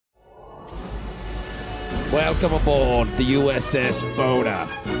Welcome aboard the USS Boda.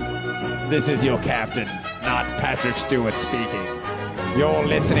 This is your captain, not Patrick Stewart speaking. You're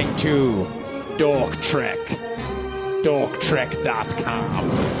listening to Dork Trek.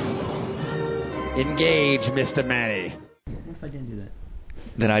 DorkTrek.com. Engage, Mr. Manny. What if I didn't do that?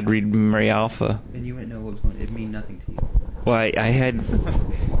 Then I'd read Memory Alpha. Then you wouldn't know what was going. It'd mean nothing to you. Well,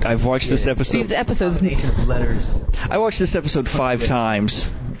 I've watched this episode. These episodes. Of letters. I watched this episode 5 times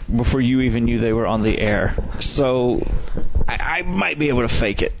before you even knew they were on the air. So I might be able to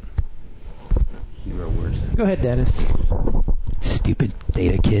fake it. Hero worship. Go ahead, Dennis. Stupid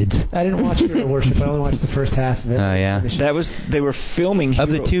data kids. I didn't watch Hero Worship. I only watched the first half of it. Oh, yeah. They were filming Of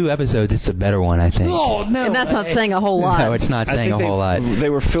the 2 episodes, it's the better one, I think. Oh, no. And that's not saying a whole lot. No, it's not saying a whole lot. They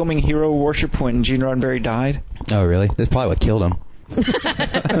were filming Hero Worship when Gene Roddenberry died. Oh, really? That's probably what killed him.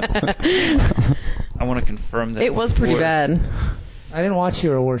 I want to confirm that. It was pretty bad. I didn't watch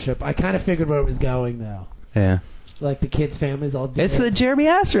Hero Worship. I kind of figured where it was going, though. Yeah. Like the kids' families all dead. It's the Jeremy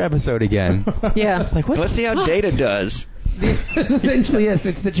Astor episode again. Yeah. Like, what? Let's see how Data does. Essentially, yes.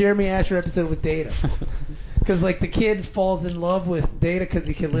 It's the Jeremy Asher episode with Data. Because, like, the kid falls in love with Data because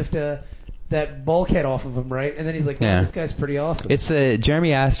he can lift that bulkhead off of him, right? And then he's like, Yeah. this guy's pretty awesome. It's the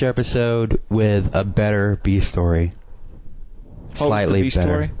Jeremy Astor episode with a better B story. What Slightly was the B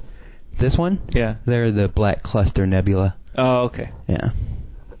better. story? This one? Yeah. They're the Black Cluster Nebula. Oh, okay. Yeah.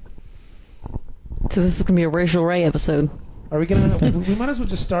 So this is going to be a Rachel Ray episode. Are we gonna? We might as well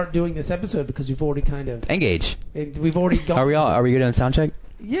just start doing this episode because we've already kind of Engage. we've already gone. Are we good on sound check?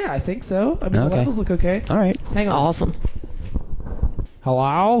 Yeah, I think so. I mean, Okay. the levels look okay. All right. Hang on. Awesome.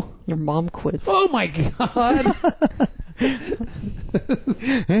 Hello. Your mom quits. Oh my God.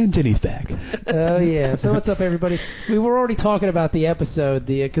 And Jenny's back. Oh yeah. So what's up, everybody? We were already talking about the episode,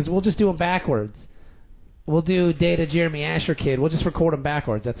 because we'll just do them backwards. We'll do Data Jeremy Asher Kid. We'll just record them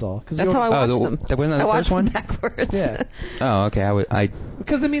backwards. That's all. That's how I watched them. That wasn't I the watched first one? them backwards. Yeah. Oh, okay.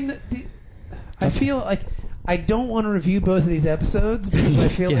 Because I mean, I feel like I don't want to review both of these episodes because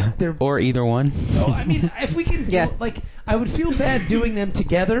I feel like they're. Or either one. No, I mean, if we can, I would feel bad doing them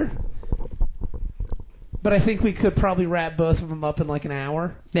together. But I think we could probably wrap both of them up in like an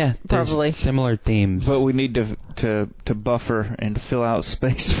hour. Yeah, Probably. similar themes. But we need to buffer and fill out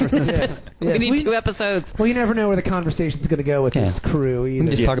space for them. Yes. We need 2 episodes. Well, you never know where the conversation's going to go with this crew either. We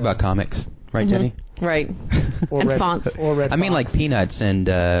can just talk about comics, right, Jenny? Right. Or and Red, fonts. Or Red I mean, Fox. like Peanuts and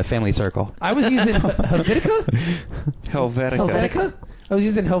Family Circle. I was using Helvetica. Helvetica. I was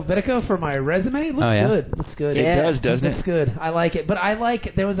using Helvetica for my resume. It looks good. Looks good. It does, doesn't it? Looks good. I like it. But I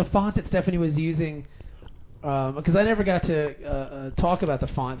like there was a font that Stephanie was using. Because I never got to talk about the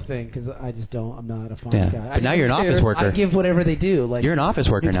font thing because I just don't. I'm not a font guy. But now you're an office worker. I give whatever they do. Like you're an office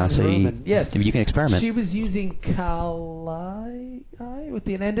worker now, so yes, you can experiment. She was using Calibri with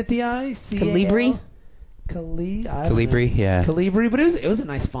the end at the I. Calibri. Calibri, yeah. Calibri, but it was a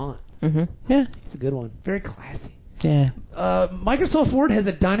nice font. Mm-hmm. Yeah, it's a good one. Very classy. Yeah. Microsoft Word has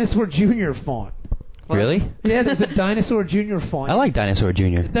a Dinosaur Jr. font. Really? Yeah, there's a Dinosaur Jr. font. I like Dinosaur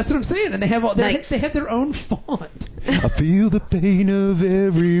Jr. That's what I'm saying, and they have they have their own font. I feel the pain of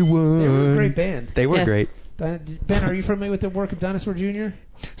everyone. They were a great band. They were great. Ben, are you familiar with the work of Dinosaur Jr.?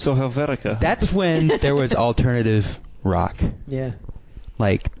 So Helvetica. That's when there was alternative rock. Yeah.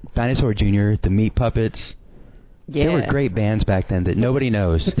 Like Dinosaur Jr., the Meat Puppets. Yeah. They were great bands back then that nobody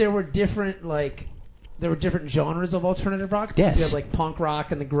knows. But there were different genres of alternative rock. Yes. You had like punk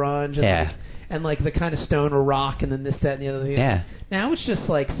rock and the grunge and and the kind of stoner rock and then this, that, and the other thing. Yeah. Now it's just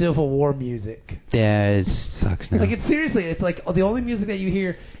like Civil War music. Yeah, it sucks now. Like it's like the only music that you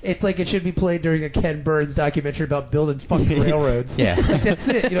hear, it's like it should be played during a Ken Burns documentary about building fucking railroads. Yeah. Like that's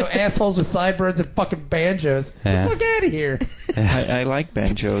it. Assholes with sideburns and fucking banjos. Yeah. Get the fuck out of here. I like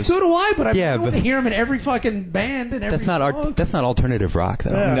banjos. So do I, but I don't want but to hear them in every fucking band and every song. That's not alternative rock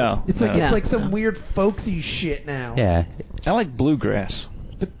though. Yeah. No. It's like some weird folksy shit now. Yeah. I like bluegrass.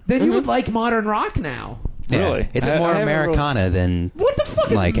 But then you would like modern rock now. Yeah. Really? It's more Americana than What the fuck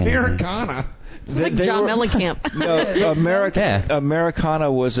is like Americana? Like John Mellencamp. No,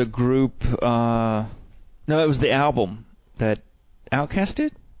 Americana was a group. No, it was the album that Outkast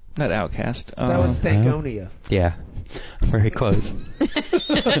did. Not Outkast. That was Stankonia. Yeah, very close.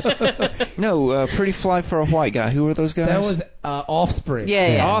 No, Pretty Fly for a White Guy. Who were those guys? That was Offspring.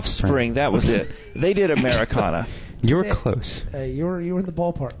 Yeah. Offspring. That was it. They did Americana. You were close. You were in the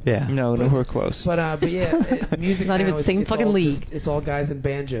ballpark. Yeah. No, we're close. But yeah, music Not now even the same fucking league. It's all guys in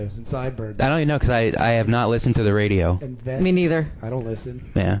banjos and sideburns. I don't even know because I have not listened to the radio. And vests. Me neither. I don't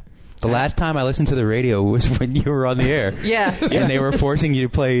listen. Yeah. The last time I listened to the radio was when you were on the air. Yeah. And they were forcing you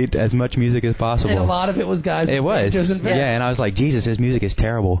to play as much music as possible. And a lot of it was guys. It was. banjos and vests. Yeah, and I was like, Jesus, his music is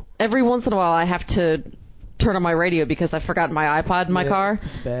terrible. Every once in a while, I have to turn on my radio because I forgot my iPod in my car.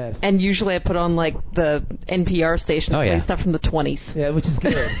 It's bad. And usually I put on like the NPR station Oh, play yeah. stuff from the 20s. Yeah, which is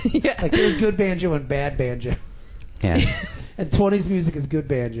good. Yeah. Like there's good banjo and bad banjo. Yeah. And 20s music is good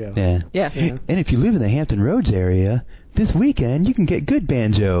banjo. Yeah. Yeah. Yeah. And if you live in the Hampton Roads area, this weekend you can get good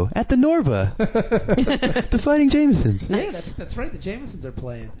banjo at the Norva. The Fighting Jamesons. Yeah, that's right. The Jamesons are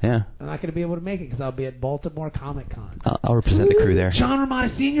playing. Yeah. I'm not going to be able to make it because I'll be at Baltimore Comic Con. I'll represent the crew there. John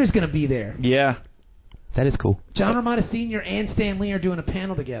Romita Sr. is going to be there. Yeah, That is cool. John Romita Sr. and Stan Lee are doing a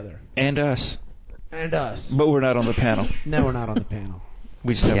panel together. and us. And us. But we're not on the panel. No, we're not on the panel.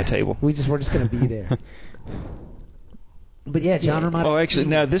 We just have Yeah. a table. We're just going to be there. But yeah, John Romita. Oh, actually,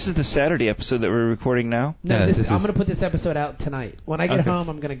 now this is the Saturday episode that we're recording now. No, No, this this I'm is- going to put this episode out tonight. When I get Okay. home,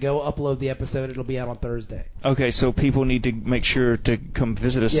 I'm going to go upload the episode. It'll be out on Thursday. Okay, so people need to make sure to come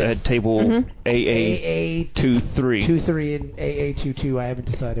visit us Yes. at table AA 23. 23 and AA22. I haven't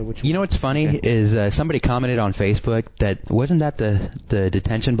decided which one. You know what's funny is somebody commented on Facebook that wasn't that the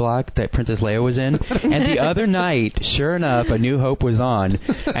detention block that Princess Leia was in, and the other night, sure enough, A New Hope was on,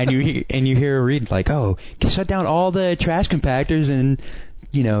 and you hear her read like, oh, shut down all the trash compactors and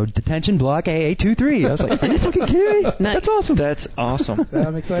detention block AA23. I was like, are you fucking kidding me? Nice. That's awesome. That's awesome.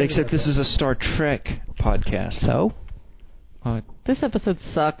 I'm excited. Except about this that. is a Star Trek podcast. So This episode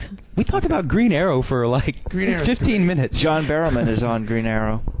sucked. we talked about Green Arrow for like Green Arrow's 15 minutes. John Barrowman is on Green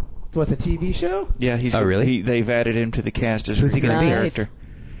Arrow. What, the TV show? Yeah, he's. Oh, really? They've added him to the cast as a Who's he recurring gonna be? character.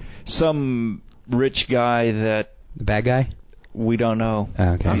 Some rich guy that The bad guy? we don't know. Oh,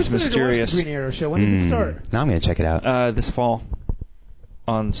 okay. I'm He's excited to watch mysterious. the Green Arrow show. When does it start? Now I'm going to check it out. This fall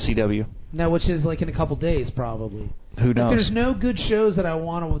on CW. No, which is like in a couple days, probably. Who Like, knows? there's no good shows that I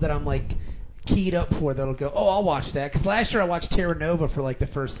want to, that I'm like keyed up for that'll go, oh, I'll watch that. Because last year I watched Terra Nova for like the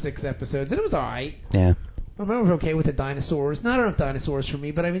first 6 episodes, and it was alright. Yeah. I was okay with the dinosaurs. Not enough dinosaurs for me,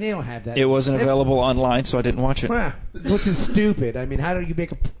 but I mean, they don't have that. It wasn't They- available online, so I didn't watch it. Well, which is stupid. I mean, how do you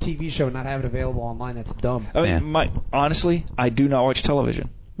make a TV show and not have it available online? That's dumb. I Yeah. mean, honestly, I do not watch television.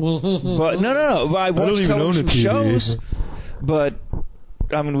 But no. I watch don't even own a television TV. shows. But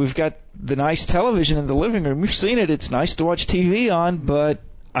I mean, we've got the nice television in the living room. We've seen it. It's nice to watch TV on, but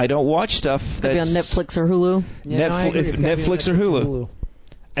I don't watch stuff that's Maybe on Netflix or Hulu. Yeah, no, I agree. It's gotta be on Netflix or Hulu.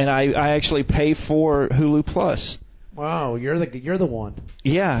 And I actually pay for Hulu Plus. Wow, you're the one.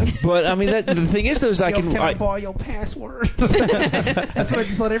 Yeah, but I mean, the thing is, though, is I can. I borrow your password? That's what I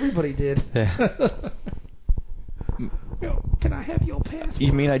just thought everybody did. Yeah. Yo, can I have your password?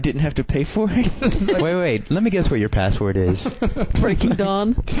 You mean I didn't have to pay for it? Wait. Let me guess what your password is. Breaking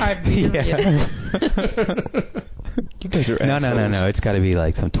Dawn. Yeah. You guys are No. assholes. It's got to be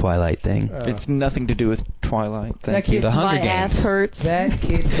like some Twilight thing. It's nothing to do with Twilight. Thank That you. kid- The Hunger My Games. ass hurts. That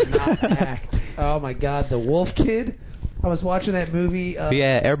kid cannot act. Oh my God, the Wolf Kid. I was watching that movie. But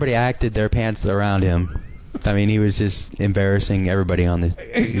yeah, everybody acted their pants around him. I mean, he was just embarrassing everybody on the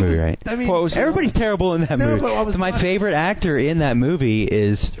movie, right? I mean, What was it? Everybody's terrible in that No, movie. but I was My watching- favorite actor in that movie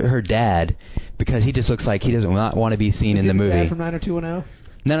is her dad, because he just looks like he doesn't not want to be seen in the movie. from 90210.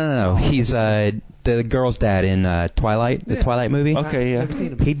 No. He's the girl's dad in Twilight, the Yeah. Twilight movie. Okay, yeah. Never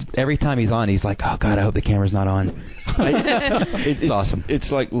seen him. He every time he's on, he's like, "Oh God, I hope the camera's not on." It's awesome.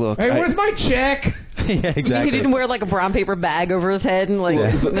 It's like, look. Hey, where's my check? Yeah, exactly. He didn't wear like a brown paper bag over his head and like.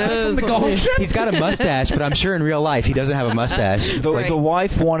 Yeah. No, The golf ship? He's got a mustache, but I'm sure in real life he doesn't have a mustache. Right. The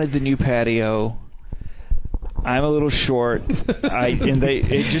wife wanted the new patio. I'm a little short.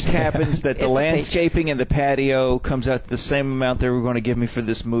 It just happens that It's the a landscaping and the patio comes out to the same amount they were going to give me for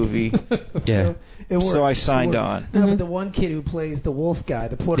this movie. Yeah. It worked. So I signed It worked. on. No, but the one kid who plays the wolf guy,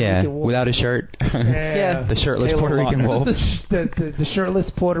 the Puerto Yeah, Rican wolf. without a shirt. Yeah. The shirtless Taylor Puerto Rican Lautner. wolf. the shirtless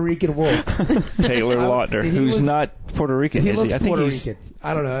Puerto Rican wolf. Taylor Lautner, He who's was- not Puerto Rican, He is looks he? I think Puerto he's. Rican.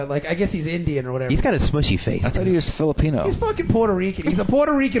 I don't know. Like, I guess he's Indian or whatever. He's got a smushy face. I thought he was Filipino. He's fucking Puerto Rican. He's a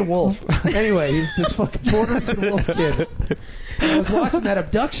Puerto Rican wolf. Anyway, he's this fucking Puerto Rican wolf kid. I was watching that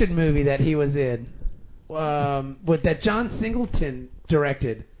abduction movie that he was in, with that John Singleton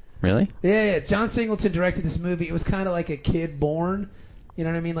directed. Really? Yeah, John Singleton directed this movie. It was kind of like a kid born. You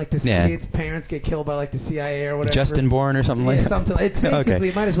know what I mean? Like this Yeah. kid's parents get killed by like the CIA or whatever. Justin Bourne or something like Yeah, that? something. It's basically, Okay.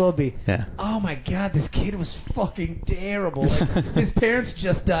 it might as well be. Yeah. Oh my God, this kid was fucking terrible. Like, his parents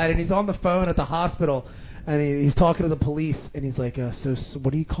just died, and he's on the phone at the hospital, and he's talking to the police, and he's like, so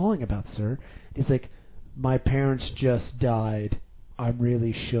what are you calling about, sir? He's like, my parents just died. I'm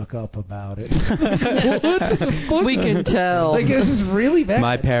really shook up about it. What? We can tell. Like, this is really bad.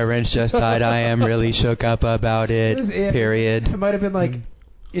 My parents just died. I am really shook up about it. It Period. might have been like,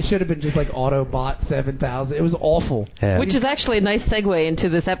 It should have been just like Autobot 7000. It was awful. Yeah. Which is actually a nice segue into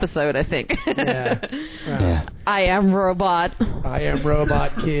this episode, I think. Yeah. Yeah. I am robot. I am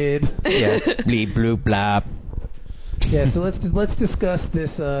Robot Kid. Yeah. Bleep, bloop, blop. Yeah, so let's discuss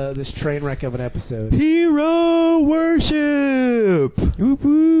this train wreck of an episode. Hero worship. Whoop,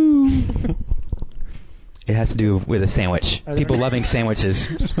 whoop. It has to do with a sandwich. Are there People any- loving sandwiches.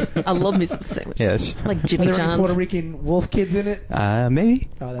 I love me some sandwiches. Yes. Like Are Jimmy there any Puerto John's. Rican wolf kids in it? Maybe.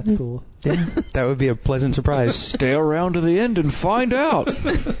 Oh, that's cool. Yeah. That would be a pleasant surprise. Stay around to the end and find out.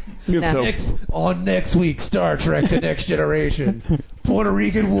 No. Next week, Star Trek: The Next Generation. Puerto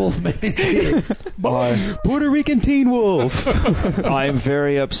Rican Wolfman. Puerto Rican Teen Wolf. I'm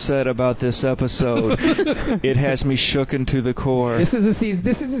very upset about this episode. It has me shooken to the core. This is a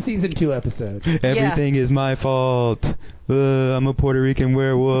season 2 episode. Everything is my fault. I'm a Puerto Rican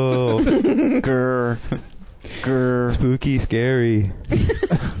werewolf. Grr. Grr. Spooky, scary.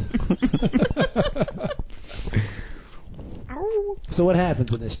 So what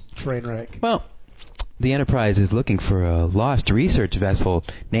happens in this train wreck? Well, the Enterprise is looking for a lost research vessel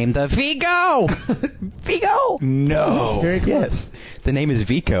named the Vigo. Vigo. No. Very close. Yes. The name is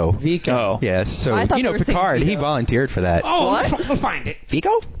Vico. Vico. Oh. Yes. So I thought you know we were saying Picard, he Vigo. volunteered for that. What? We'll find it. Vigo?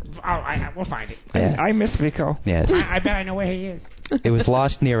 We'll find it. Yeah. I miss Vico. Yes. I bet I know where he is. It was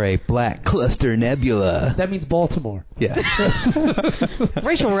lost near a black cluster nebula. That means Baltimore. Yeah.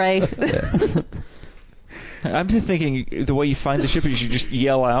 Rachel Ray. I'm just thinking the way you find the ship is you just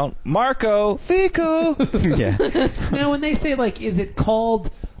yell out, Marco, Vico. Yeah. Now, when they say, like, is it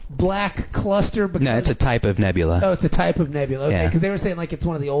called Black Cluster? Because No, it's a type of nebula. Oh, it's a type of nebula. Okay, Yeah. because they were saying, like, it's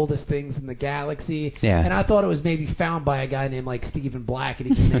one of the oldest things in the galaxy. Yeah. And I thought it was maybe found by a guy named, like, Stephen Black, and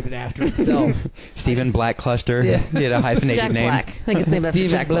he just named it after himself. Stephen Black Cluster. Yeah. He had a hyphenated Jack name. Black. I think it's named after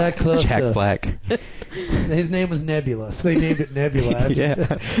Stephen Jack Black. Cluster. Jack Black. His name was Nebula, so they named it Nebula. After Yeah.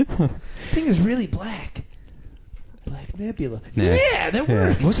 The thing is really black. Black Nebula. Yeah. Yeah, that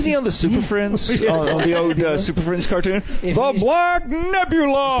works. Wasn't he on the Super Friends? on the old Super Friends cartoon? If The he's- Black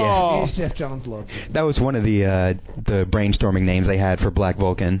Nebula! Yes, Jeff Johns loves it. That was one of the brainstorming names they had for Black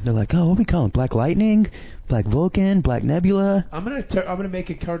Vulcan. They're like, oh, what we call it? Black Lightning, Black Vulcan, Black Nebula. I'm gonna make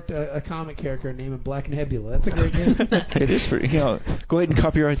a comic character and name it Black Nebula. That's a great name. It is pretty, go ahead and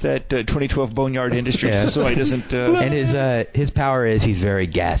copyright that 2012 Boneyard Industries Yeah. so he doesn't... And his power is he's very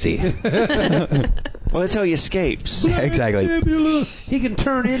gassy. well, that's how he escapes. Yeah, exactly. Nebula. He can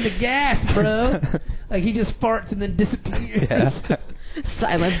turn into gas, bro. Like he just farts and then disappears. Yeah.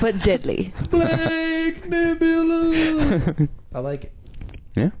 Silent but deadly. Black Nebula. I like it.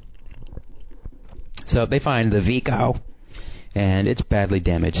 Yeah. So they find the Vico, and it's badly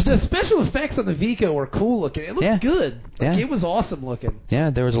damaged. The special effects on the Vico were cool looking. It looked Yeah. good. Like, Yeah. it was awesome looking. Yeah,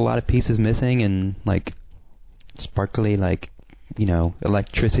 there was a lot of pieces missing and like sparkly, like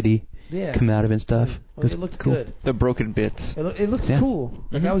electricity Yeah. coming out of it and stuff. It looked cool. good. The broken bits. It looks Yeah. cool.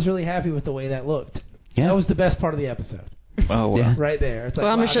 Like, Mhm. I was really happy with the way that looked. Yeah. That was the best part of the episode. Oh, wow. Yeah. Right there. It's like,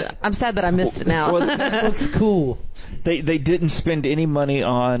 Well, wow, I'm sad that I missed it now. that looks cool. They didn't spend any money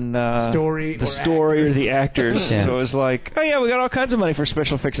on Story the or story or the actors. Yeah. So it was like, oh yeah, we got all kinds of money for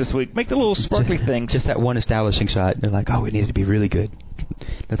special effects this week. Make the little sparkly things. Just that one establishing shot. They're like, oh, it needs to be really good.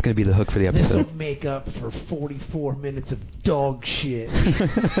 That's going to be the hook for the This episode. will make up for 44 minutes of dog shit.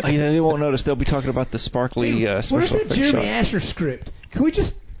 Oh, yeah, they won't notice. They'll be talking about the sparkly Where's special the effects Jeremy shot. Asher script? Can we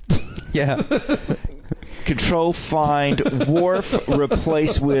just... Yeah. Control, find, Worf,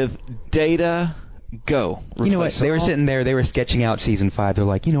 replace with Data, go. You know what? Replace They were all. sitting there. They were sketching out season 5. They're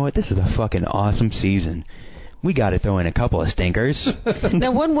like, you know what? This is a fucking awesome season. We got to throw in a couple of stinkers.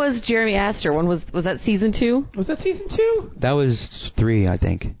 Now, one was Jeremy Astor. One was that season 2? Was that season 2? That was 3, I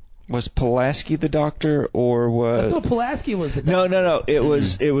think. Was Pulaski the doctor, or I was... thought Pulaski was the No. It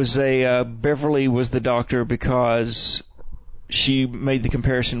was a Beverly was the doctor because she made the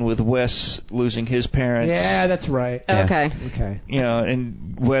comparison with Wes losing his parents. Yeah, that's right. Yeah. Okay. Okay.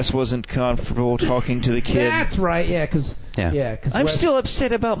 And Wes wasn't comfortable talking to the kid. That's right, yeah, because... Yeah. I'm still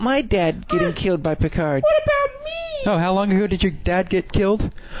upset about my dad getting killed by Picard. What about me? Oh, how long ago did your dad get killed?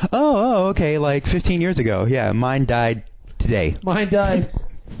 Oh, okay, like 15 years ago. Yeah, mine died today. Mine died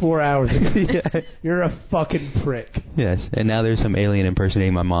 4 hours ago. Yeah. You're a fucking prick. Yes, and now there's some alien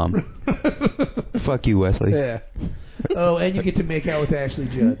impersonating my mom. Fuck you, Wesley. Yeah. Oh, and you get to make out with Ashley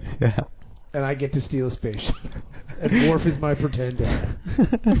Judd. Yeah. And I get to steal a spaceship. And Worf is my pretender.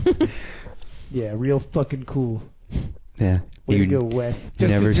 Yeah, real fucking cool. Yeah. Way You to go, Wes. you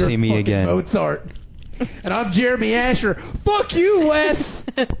never 'cause you're see me fucking again. Mozart. And I'm Jeremy Asher. Fuck you,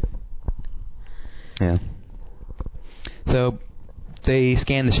 Wes! Yeah. So they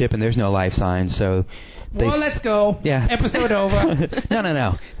scan the ship and there's no life signs, so... Well, let's go. Yeah. Episode over.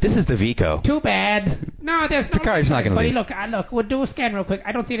 No. This is the Vico. Too bad. No, there's no... Picard's not going to leave. Look, we'll do a scan real quick.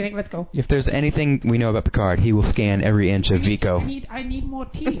 I don't see anything. Let's go. If there's anything we know about Picard, he will scan every inch of Vico. I need more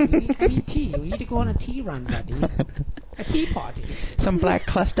tea. I need tea. We need to go on a tea run, buddy. A tea party. Some black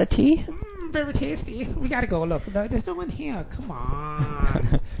cluster tea? Very tasty. We gotta go. Look, no, there's no one here. Come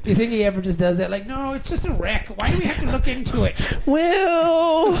on. Do you think he ever just does that? Like, no, it's just a wreck. Why do we have to look into it?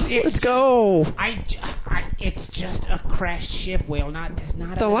 Will, let's go. It's just a crashed ship, Will. There's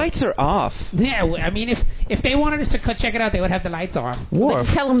not. The lights are off. Yeah, I mean, if they wanted us to check it out, they would have the lights on. Worf.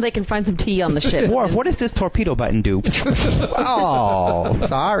 Just tell them they can find some tea on the ship. Worf, what does this torpedo button do? Oh,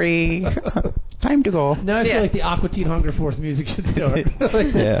 sorry. Time to go. No, I feel like the Aqua Teen Hunger Force music should start.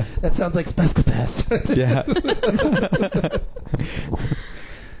 Yeah. That sounds like Special Yeah.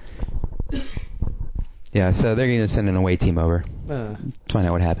 Yeah, so they're going to send an away team over to find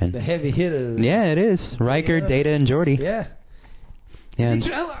out what happened. The heavy hitters. Yeah, it is. Riker, Data, and Geordi. Yeah. And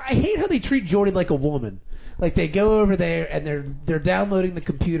I hate how they treat Geordi like a woman. Like, they go over there, and they're downloading the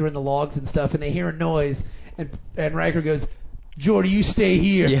computer and the logs and stuff, and they hear a noise, and Riker goes, Geordi, you stay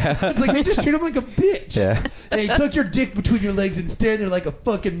here. Yeah. It's like they just treat him like a bitch. Yeah. And you tuck your dick between your legs and stand there like a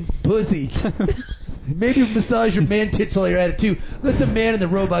fucking pussy. Maybe massage your man tits while you're at it, too. Let the man and the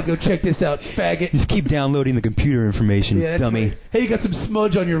robot go check this out, faggot. just keep downloading the computer information, Yeah, that's dummy. right. Hey, you got some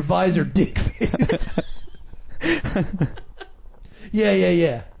smudge on your visor, dick face.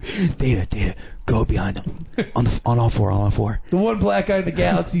 Yeah. Data, go behind them. On all four. The one black guy in the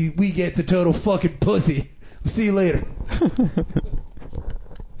galaxy we get's a total fucking pussy. We'll see you later.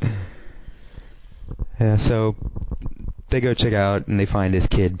 Yeah, so they go check out, and they find his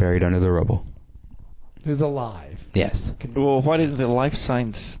kid buried under the rubble. Who's alive. Yes. Well, why didn't the life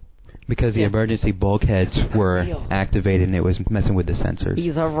signs... Because the emergency bulkheads were real. activated, and it was messing with the sensors.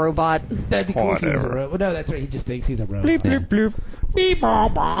 He's a robot. That'd be cool if he was a robot. Well, no, that's right. He just thinks he's a robot. Yeah. bloop. Beep, bah,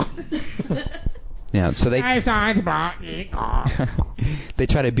 bah. Yeah, so they they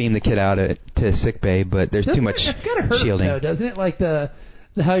try to beam the kid out to sick bay, but there's too much That's gotta hurt, shielding. though, doesn't it? Like the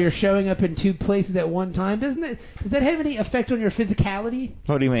how you're showing up in two places at one time. Does that have any effect on your physicality?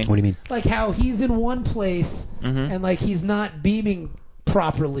 What do you mean? What do you mean? Like how he's in one place and like he's not beaming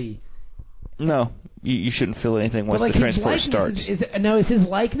properly. No, you shouldn't feel anything once But like the his transport likeness starts. is his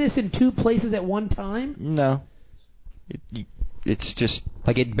likeness in two places at one time? No. It's just...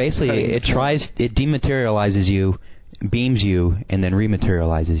 Like it dematerializes you, beams you, and then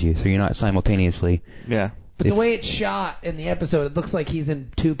rematerializes you, so you're not simultaneously. Yeah. But the way it's shot in the episode, it looks like he's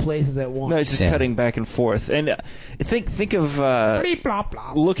in two places at once. No, it's just cutting back and forth. And think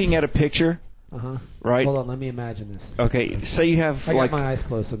of looking at a picture, right? Hold on, let me imagine this. Okay, say you have I like... got my eyes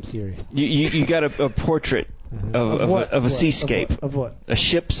closed, I'm serious. You got a portrait of a seascape. Of what? A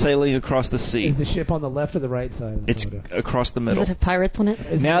ship sailing across the sea. Is the ship on the left or the right side of the It's photo? across the middle. Does it have pirates on it?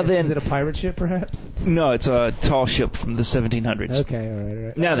 Is it a pirate ship, perhaps? No, it's a tall ship from the 1700s. Okay, all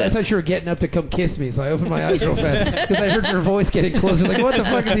right. Now then. I thought you were getting up to come kiss me, so I opened my eyes real fast because I heard your voice getting closer. Like, what the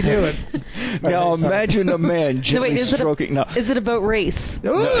fuck is he doing? Now imagine a man gently stroking... Is it a boat race?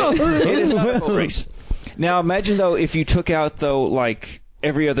 It is not a boat race. Now imagine, though, if you took out, though, like,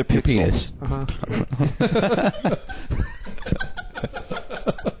 every other pixel. Penis.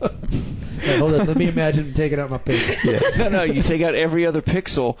 Hey, hold on, let me imagine taking out my penis. No, you take out every other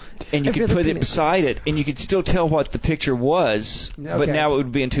pixel, and you could put it beside it, and you could still tell what the picture was, but now it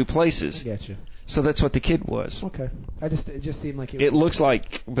would be in two places. I getcha. So that's what the kid was. Okay. It just seemed like It looks like,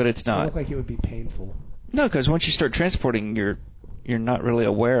 but it's It not. looked like it would be painful. No, because once you start transporting, you're not really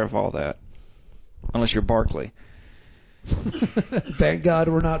aware of all that, unless you're Barclay. Thank God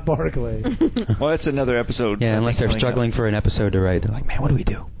we're not Barclay. Well, that's another episode. Yeah, unless they're struggling for an episode to write. They're like, man, what do we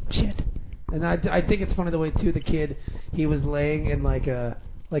do? Shit. And I think it's funny the way too the kid, he was laying in like a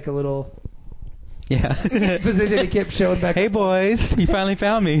little position. He kept showing back. Hey boys, you finally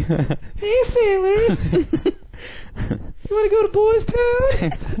found me. Hey sailors, you want to go to Boys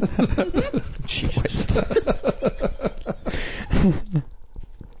Town? Jesus.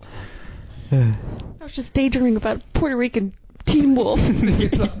 I was just daydreaming about Puerto Rican Teen Wolf.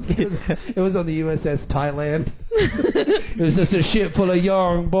 It was on the USS Thailand. It was just a ship full of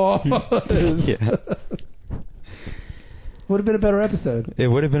young boys. Would have been a better episode. It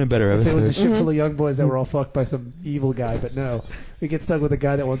would have been a better episode. If it was a ship full of young boys that were all fucked by some evil guy, but no. We get stuck with a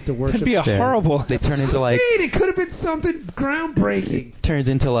guy that wants to worship. That'd be a horrible... They turn into like... It could have been something groundbreaking. Turns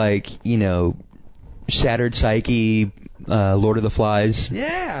into like, Shattered Psyche, Lord of the Flies.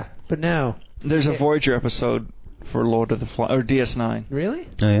 Yeah, but no. There's a Voyager episode for Lord of the Flies, or DS9. Really?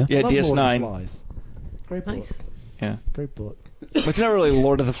 Oh, yeah? Yeah, Love DS9. Lord of the Flies. Great book. Nice. Yeah. Great book. It's not really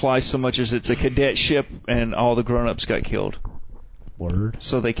Lord of the Flies so much as it's a cadet ship and all the grown-ups got killed. Word.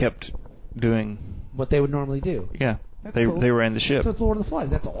 So they kept doing... What they would normally do. Yeah. That's They cool. they ran the ship. So it's Lord of the Flies.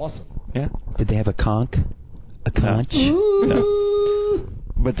 That's awesome. Yeah. Did they have a conch? A conch? Ooh.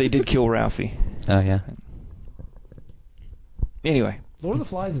 But they did kill Ralphie. Oh, yeah. Anyway. Lord of the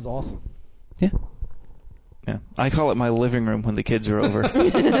Flies is awesome. Yeah. Yeah. I call it my living room when the kids are over.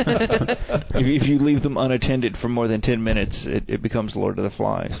 If you leave them unattended for more than 10 minutes, it becomes Lord of the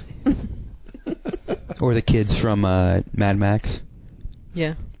Flies. Or the kids from Mad Max.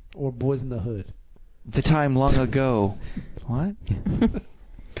 Yeah. Or Boys in the Hood. The time long ago. What?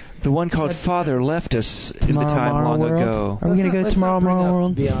 The one called Father left us in the time long ago. Are we going to go to Tomorrow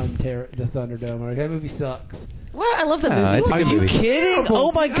World? Beyond the Thunderdome. That movie sucks. What? I love that No, movie. it's a Are good you movie. kidding?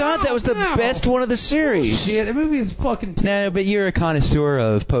 Oh my God, that was the best one of the series. Yeah, the movie is fucking No, but you're a connoisseur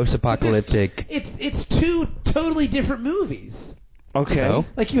of post-apocalyptic. It's two totally different movies. Okay. So?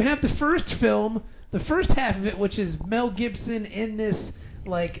 Like, you have the first film, the first half of it, which is Mel Gibson in this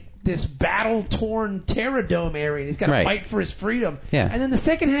battle-torn Terradome area. He's got to Right. fight for his freedom. Yeah. And then the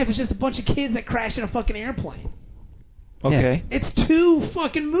second half is just a bunch of kids that crash in a fucking airplane. Okay. It's two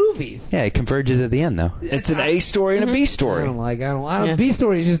fucking movies. Yeah, it converges at the end, though. It's an A story and a B I story. don't like. I don't. Yeah. B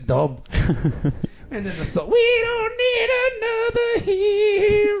story is just dumb. And then the song, "We don't need another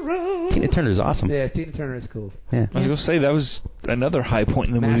hero." Tina Turner's awesome. Yeah, Tina Turner is cool. Yeah. I was going to say, that was another high point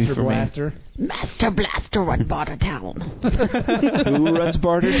in the movie Master for Blaster. Master Blaster run Bartertown. me. Who runs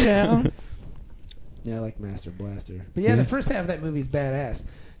Bartertown? Yeah, I like Master Blaster. But yeah, the first half of that movie is badass.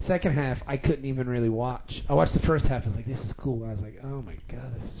 Second half, I couldn't even really watch. I watched the first half. I was like, "This is cool." And I was like, "Oh my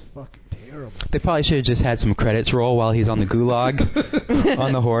god, this is fucking terrible." They probably should have just had some credits roll while he's on the gulag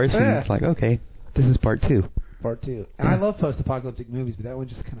on the horse, and Yeah. it's like, okay, this is part 2. Part 2. And I love post-apocalyptic movies, but that one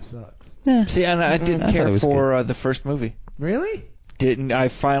just kind of sucks. Yeah. See, and I didn't I thought it care was for the first movie. Really? Didn't. I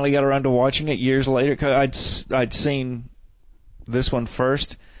finally got around to watching it years later, because I'd seen this one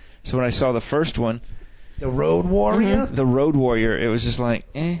first. So when I saw the first one, The Road Warrior? The Road Warrior, it was just like,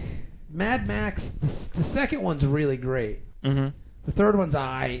 eh. Mad Max, the second one's really great. Mm-hmm. The third one's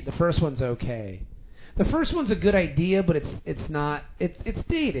aight. The first one's okay. The first one's a good idea, but it's not. It's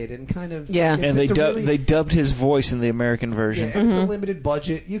dated and kind of. Yeah. It's, And it's they dubbed his voice in the American Yeah, version. and it's a limited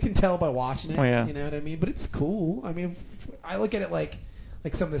budget. You can tell by watching it. Oh, yeah. You know what I mean? But it's cool. I mean, I look at it like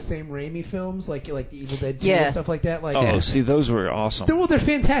some of the same Raimi films, like the Evil Dead 2 Yeah. and stuff like that. Like, Oh, see, those were awesome. they're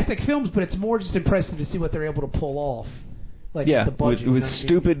fantastic films, but it's more just impressive to see what they're able to pull off. Like Yeah, with the budget, with you know what I mean?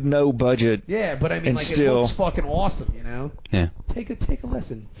 stupid no budget. Yeah, but I mean, and like still- it looks fucking awesome, you know. Yeah. Take a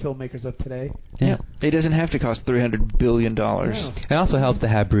lesson, filmmakers of today. Yeah. It doesn't have to cost $300 billion. No. It also helps to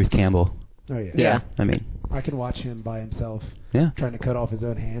have Bruce Campbell. Oh yeah. Yeah. I mean, I can watch him by himself yeah. trying to cut off his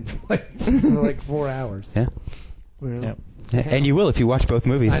own hand for like 4 hours. Yeah. Well, Yep. And you will if you watch both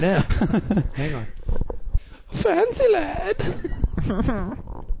movies. I know. Hang on. Fancy lad.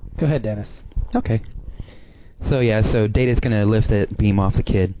 Go ahead, Dennis. Okay. So Data's gonna lift that beam off the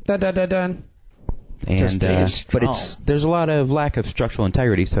kid, Dun. and Data but strong. there's a lot of lack of structural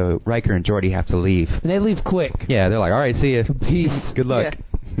integrity, so Riker and Geordi have to leave. And they leave quick. Yeah, they're like, all right, see ya. Peace. Good luck.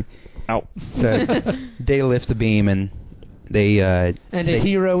 Ow. So Data lifts the beam, and they And a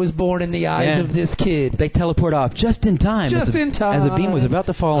hero is born in the eyes Yeah. of this kid. they teleport off just in time. Just in time. as the beam was about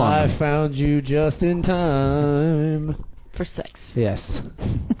to fall on I them. found you just in time. For sex. Yes.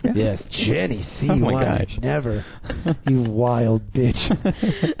 Yes. Jenny C. Oh my why gosh. never. You wild bitch.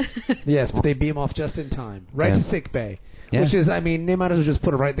 Yes, but they beam off just in time. Right Yeah. to sick bay. Yeah. Which is, I mean, they might as well just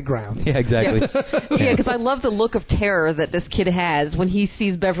put it right in the ground. Yeah, exactly. Yeah, because I love the look of terror that this kid has when he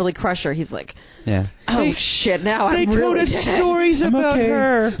sees Beverly Crusher. He's like, Yeah. "Oh shit! Now I'm They told really us dead." stories I'm about okay.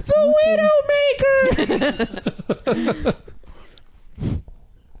 her. The Widowmaker!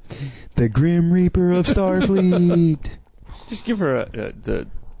 The Grim Reaper of Starfleet. Just give her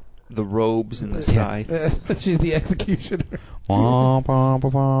the robes and the side. She's the executioner.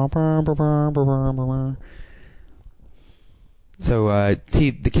 So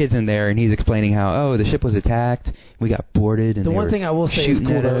the kid's in there, and he's explaining how, the ship was attacked, we got boarded, and The they one were thing I will say is shooting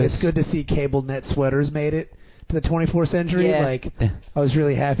cool, at though. us. It's good to see cable net sweaters made it to the 24th century. Yeah. Like, Yeah. I was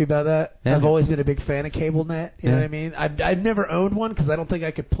really happy about that. Yeah. I've always been a big fan of cable net. You know Yeah. what I mean? I've never owned one because I don't think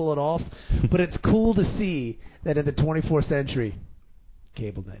I could pull it off. But it's cool to see that in the 24th century,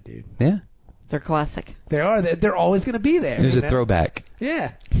 cable net, dude. Yeah, They're classic. They are. They're always going to be there. there's you a know? throwback.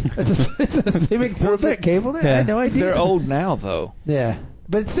 Yeah. They make throwback cable net? I had no idea. They're old now, though. Yeah.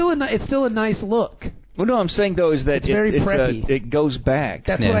 But it's still a nice look. Well, no, I'm saying, though, is that It's very preppy. it goes back.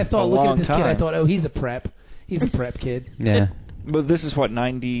 That's Yeah. what I thought. A Looking long at this kid, I time. thought, he's a prep. He's a prep kid. Yeah. But this is, what,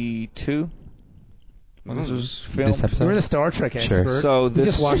 92? This was filmed. This episode? We're the Star Trek Sure. expert. So We this,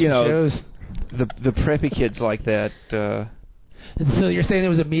 just watch you the know, shows. the preppy kids like that. So you're saying there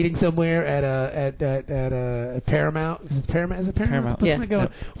was a meeting somewhere at Paramount? Is it Paramount? Is it Paramount? Paramount. What's it going?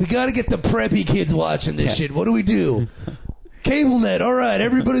 We got to get the preppy kids watching this Yeah. shit. What do we do? CableNet. All right,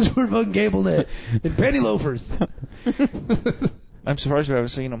 everybody's for fucking CableNet and penny loafers. I'm surprised we haven't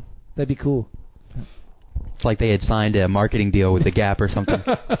seen them. That'd be cool. It's like they had signed a marketing deal with the Gap or something.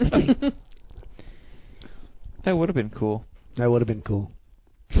 That would have been cool. That would have been cool.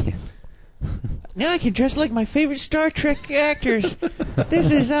 Now I can dress like my favorite Star Trek actors.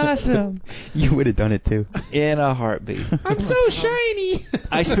 This is awesome. You would have done it too. In a heartbeat. I'm so shiny.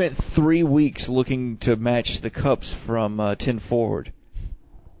 I spent 3 weeks looking to match the cups from 10 Forward.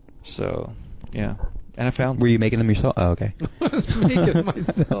 So, yeah. And I found... Were you making them yourself? Oh, okay. I was making it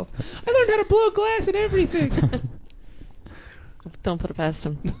myself. I learned how to blow glass and everything. Don't put it past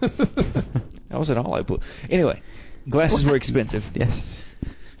him. That wasn't all I blew. Anyway, glasses were expensive. Yes. You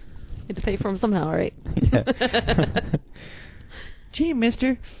had to pay for them somehow, right? Yeah. Gee,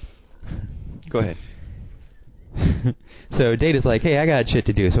 mister. Go ahead. So Data's like, hey, I got shit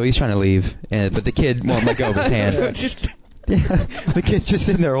to do. So he's trying to leave, but the kid won't let go of his hand. The kid's just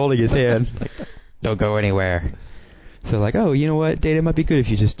sitting there holding his hand. Like, don't go anywhere. So like, oh, you know what? Data might be good if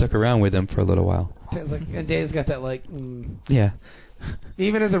you just stuck around with him for a little while. And Data's got that like. Yeah.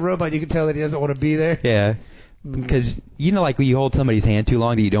 Even as a robot, you can tell that he doesn't want to be there. Yeah. Because, you know, like when you hold somebody's hand too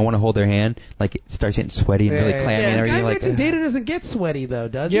long that you don't want to hold their hand, like it starts getting sweaty and really clammy and everything I like imagine that. Data doesn't get sweaty, though,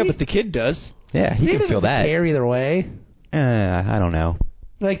 does he? Yeah, but the kid does. Yeah, he Data can feel doesn't that. care either way. I don't know.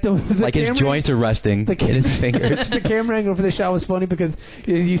 Like the Like his camera, joints are rusting in his fingers. The camera angle for the shot was funny because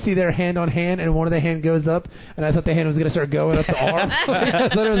you see their hand on hand, and one of the hand goes up, and I thought the hand was going to start going up the arm. I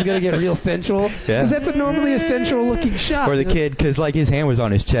thought it was going to get real sensual. Yeah. Because that's normally a sensual looking shot. Or the kid, because like his hand was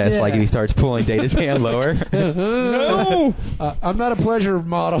on his chest, like he starts pulling Data's hand lower. No! I'm not a pleasure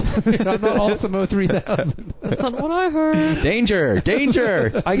model. I'm not Osmo 3000. That's not what I heard. Danger!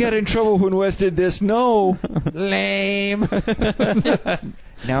 Danger! I got in trouble when Wes did this. No. Lame.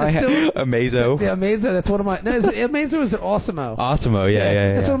 Now I have... Amazo. Yeah, Amazo. That's one of my... No, Amazo is an Osmo. Osmo,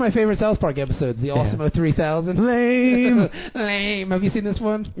 yeah. That's one of my favorite South Park episodes, the Osmo 3000. Lame. Lame. Have you seen this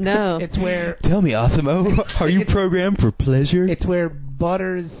one? No. It's where... Tell me, Osmo, are you programmed for pleasure? It's where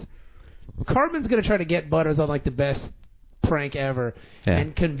Butters... Cartman's going to try to get Butters on, like, the best prank ever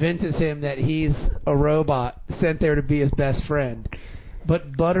and convinces him that he's a robot sent there to be his best friend.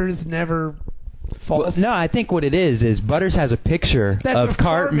 But Butters never... Well, no, I think what it is Butters has a picture of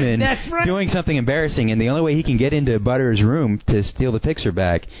Cartman doing something embarrassing, and the only way he can get into Butters' room to steal the picture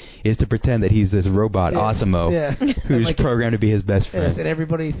back is to pretend that he's this robot Osmo who's like programmed to be his best friend. Yes, and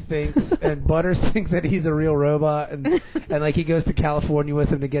everybody thinks, and Butters thinks that he's a real robot, and like he goes to California with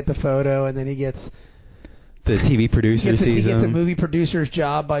him to get the photo, and then he gets... The TV producer sees him. He gets a movie producer's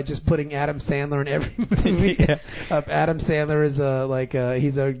job by just putting Adam Sandler in every movie. Adam Sandler is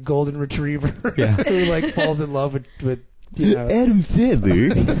he's a golden retriever who like falls in love with you know. Adam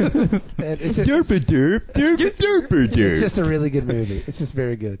Sandler. It's just, It's just a really good movie. It's just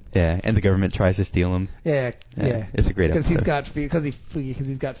very good. Yeah, and the government tries to steal him. Yeah. It's a great episode. Because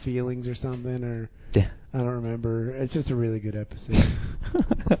he's got feelings or something, or I don't remember. It's just a really good episode.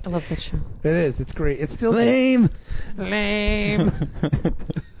 I love that show. It is. It's great. It's still lame.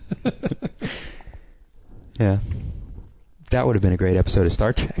 Yeah. That would have been a great episode of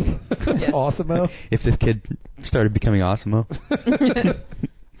Star Trek. Osmo? If this kid started becoming Osmo.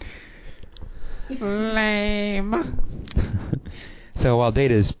 Lame. So while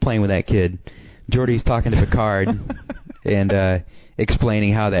Data's playing with that kid, Geordi's talking to Picard and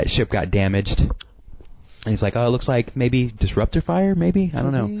explaining how that ship got damaged. And he's like, oh, it looks like maybe disruptor fire, maybe? I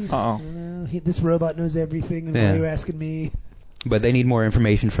don't know. This robot knows everything, and why are you asking me? But they need more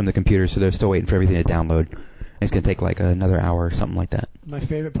information from the computer, so they're still waiting for everything to download. It's going to take like another hour or something like that. My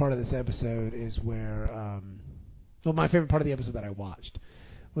favorite part of this episode is where... my favorite part of the episode that I watched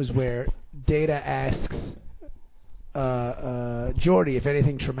was where Data asks Geordi if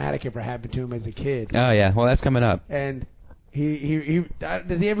anything traumatic ever happened to him as a kid. Oh, yeah. Well, that's coming up. And he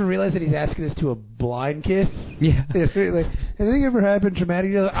does he ever realize that he's asking this to a blind kiss? Yeah. Like, anything ever happened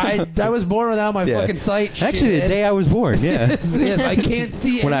traumatic? I was born without my fucking sight. Actually, the day I was born, yes, I can't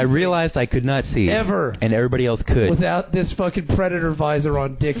see when I realized I could not see. Ever. And everybody else could. Without this fucking predator visor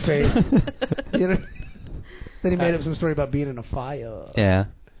on dick face. You know? Then he made up some story about being in a fire. Yeah.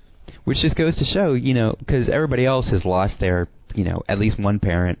 Which just goes to show, because everybody else has lost their, at least one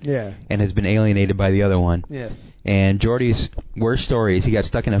parent. Yeah. And has been alienated by the other one. Yes. And Geordi's worst story is he got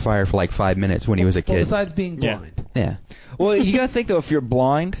stuck in a fire for like 5 minutes when he was a kid. Besides being blind. Yeah. Well, you got to think, though, if you're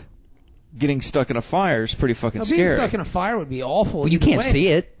blind, getting stuck in a fire is pretty fucking Now, being scary. stuck in a fire would be awful. Well, you either can't way. see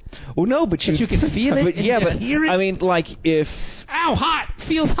it. Well, no, but you can feel it. But and yeah, you but can hear it. I mean, like if Ow, hot.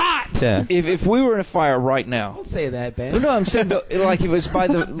 Feels hot. Yeah. if we were in a fire right now, Don't say that, Ben. no, I'm saying like if it was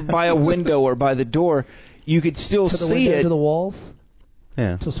by a window or by the door, you could still To the see window, it. to the walls,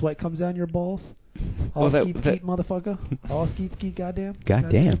 Yeah. till sweat comes down your balls. Oh, All that- skeet, motherfucker. All skeet, goddamn.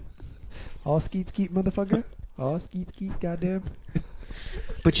 Goddamn. All skeet, motherfucker. All skeet, goddamn.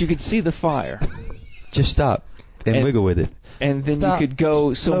 But you could see the fire, Just stop and And- wiggle with it. and then Stop. you could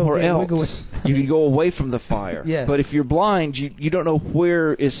go somewhere Okay, wiggle else. You could go away from the fire. Yes. But if you're blind, you don't know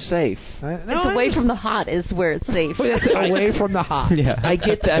where is safe. It's away from the hot is where it's safe. away from the hot. Yeah. I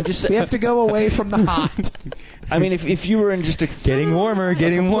get that. I'm just. We have to go away from the hot. I mean, if you were in just a Getting warmer,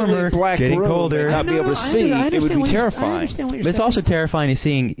 getting warmer, black getting room colder. and not be able to see, it would be terrifying. But it's also terrifying to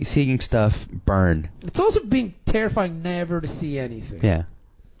seeing stuff burn. It's also being terrifying never to see anything. Yeah.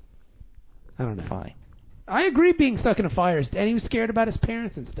 I don't know. Fine. I agree being stuck in a fire. And he was scared about his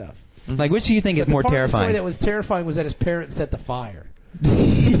parents and stuff. Like, which do you think But is more the part of the story terrifying? that was terrifying was that his parents set the fire.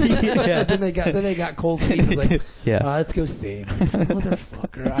 Yeah. then they got cold feet. It was like, Yeah. let's go save him.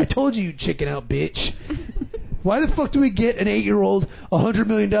 Motherfucker. I told you, chicken out bitch. Why the fuck do we get an 8-year-old $100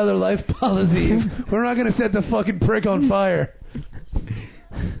 million life policy if we're not going to set the fucking prick on fire?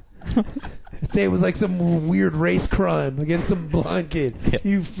 Say it was like some weird race crime against some blind kid. Yeah.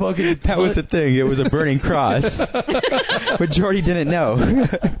 You fucking... That was the thing. It was a burning cross. But Jordy didn't know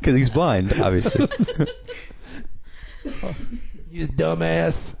because he's blind, obviously. You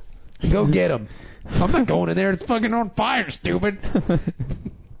dumbass. Go get him. I'm not going in there. It's fucking on fire, stupid.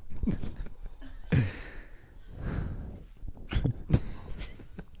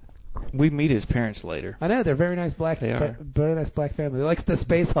 We meet his parents later. I know they're very nice black. They are. Very nice black family. They're like the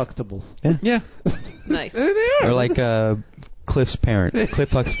Space Huxtables. Yeah. Nice. They are. Or like Cliff's parents, Cliff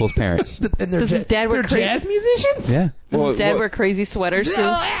Huxtable's parents. And they're Does his dad wear they're crazy? jazz musicians. Yeah. Does his dad What- wear crazy sweaters too?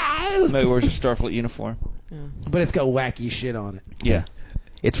 No, he wears a Starfleet uniform. But it's got wacky shit on it. Yeah.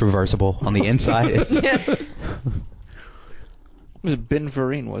 It's reversible on the inside. Yeah. It was Ben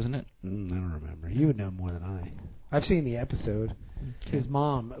Vereen, wasn't it? I don't remember. You would know more than I. I've seen the episode. His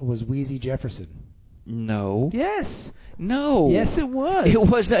mom was Wheezy Jefferson. No. Yes. No. Yes, it was. It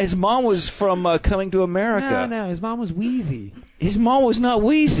was not. His mom was from Coming to America. No. His mom was Wheezy. His mom was not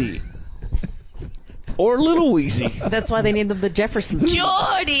Wheezy. Or Little Wheezy. That's why they named him the Jeffersons.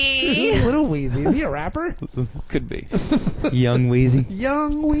 Jordy! Little Wheezy. Is he a rapper? Could be. Young Wheezy.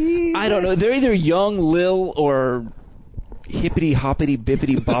 Young Wheezy. I don't know. They're either young Lil or hippity hoppity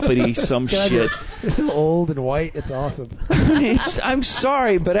bippity boppity some God, shit. They're so old and white. It's awesome. I'm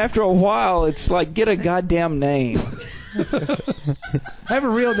sorry, but after a while, it's like, get a goddamn name. I have a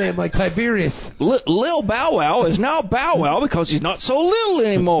real name like Tiberius. Lil Bow Wow is now Bow Wow because he's not so little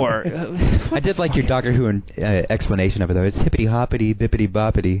anymore. I did like your Doctor Who explanation of it, though. It's hippity hoppity, bippity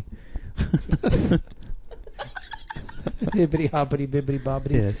boppity. Hippity hoppity bibbity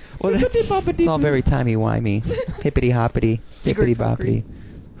bobbity. Yeah. Well, it's all very timey-wimey. Hippity hoppity, bippity boppity.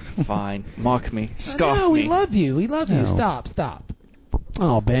 Fine. Mock me. Scoff No, we me. love you. We love you. No. Stop.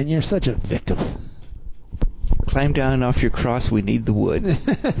 Oh, Ben, you're such a victim. Climb down off your cross. We need the wood.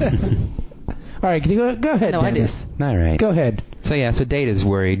 All right, can you go ahead, No, I do. Dennis. All right. Go ahead. So, yeah, so Data's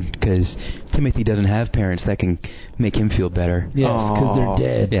worried because Timothy doesn't have parents that can make him feel better. Yes, because Aw.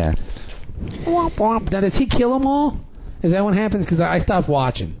 they're dead. Yeah. Now, does he kill them all? Is that what happens? Because I stopped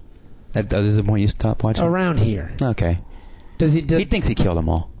watching That is the point you stop watching? around here. Okay. Does he? He thinks he killed them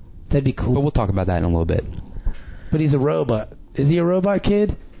all. That'd be cool. But we'll talk about that in a little bit. But he's a robot. Is he a robot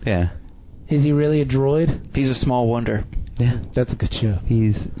kid? Yeah. Is he really a droid? He's a small wonder. Yeah. That's a good show.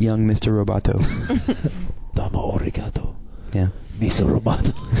 He's young Mr. Roboto. Domo arigato. Yeah. Miso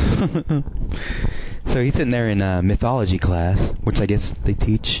roboto. So he's sitting there in mythology class, which I guess they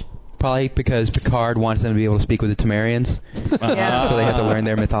teach. Probably because Picard wants them to be able to speak with the Temerians. Yeah. So they have to learn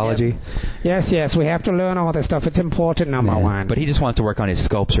their mythology. Yes, we have to learn all this stuff. It's important, number one. But he just wants to work on his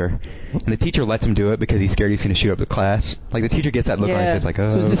sculpture. And the teacher lets him do it because he's scared he's going to shoot up the class. Like, the teacher gets that look on his face like,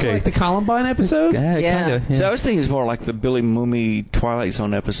 oh, So is this okay. like the Columbine episode? Yeah, Yeah. kind of. Yeah. So I was thinking it's more like the Billy Mooney Twilight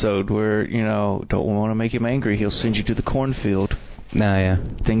Zone episode where, don't want to make him angry. He'll send you to the cornfield. Nah, yeah.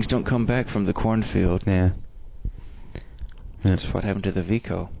 Things don't come back from the cornfield. Yeah. That's what happened to the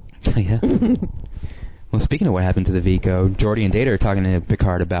Vico. Yeah. Well, speaking of what happened to the Vico, Geordi and Data are talking to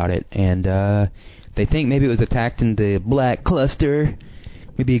Picard about it, and they think maybe it was attacked in the Black Cluster.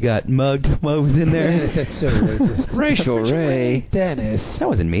 Maybe he got mugged while he was in there. That's so racist. Racial Ray. Dennis. That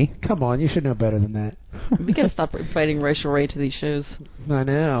wasn't me. Come on, you should know better than that. We gotta stop fighting racial Ray to these shows. I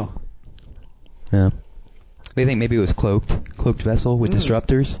know. Yeah. They think maybe it was cloaked vessel with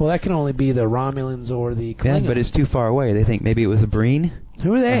disruptors. Well, that can only be the Romulans or the Klingons. Yeah, but it's too far away. They think maybe it was the Breen.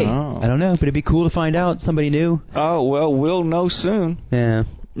 Who are they? Oh. I don't know, but it'd be cool to find out. Somebody new. Oh, well, we'll know soon. Yeah.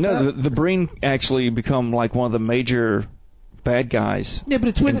 No, the Breen actually become like one of the major bad guys. Yeah, but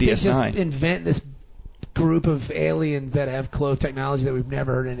it's weird in that they DS9. just invent this group of aliens that have cloak technology that we've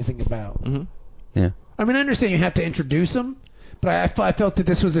never heard anything about. Mm-hmm. Yeah. I mean, I understand you have to introduce them, but I felt that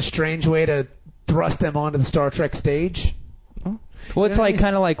this was a strange way to thrust them onto the Star Trek stage. Well, it's like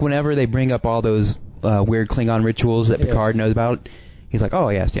kind of like whenever they bring up all those weird Klingon rituals that Picard knows about. He's like, oh,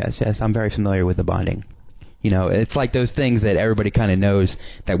 yes, I'm very familiar with the bonding. You know, it's like those things that everybody kind of knows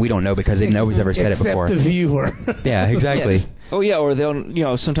that we don't know because nobody's ever said it before. Except the viewer. Yeah, exactly. Yes. Oh, yeah, or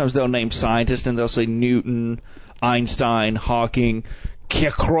sometimes they'll name scientists and they'll say Newton, Einstein, Hawking,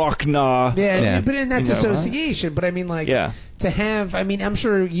 Kekrokna. Yeah, but in that's You know, association. Right? But I mean, like, to have, I mean, I'm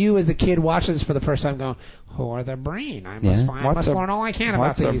sure you as a kid watching this for the first time going, who are the Breen? I must learn all I can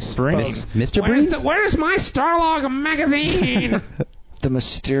about these folks. Mr. Breen? Where's my Starlog magazine? The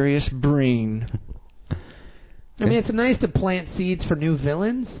mysterious Breen. I mean, it's nice to plant seeds for new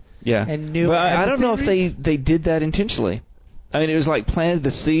villains. Yeah. And new but I don't know adversaries. if they did that intentionally. I mean, it was like planted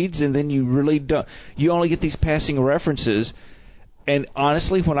the seeds, and then you really don't. You only get these passing references. And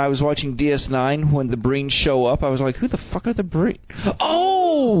honestly, when I was watching DS9, when the Breen show up, I was like, who the fuck are the Breen?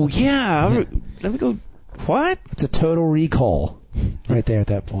 Oh, yeah. Let me go. What? It's a total recall right there at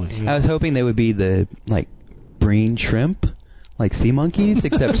that point. I was hoping they would be the, like, Breen shrimp, like sea monkeys,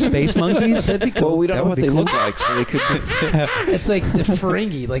 except space monkeys. Well, we don't know what they look like, so they could be. It's like the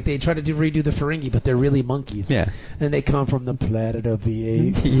Ferengi. Like, they try to redo the Ferengi, but they're really monkeys. Yeah. And they come from the planet of the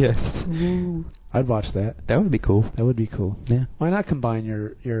apes. Yes. Ooh. I'd watch that. That would be cool. That would be cool. Yeah. Why not combine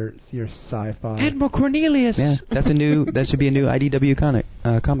your sci-fi? Admiral Cornelius. Yeah, that should be a new IDW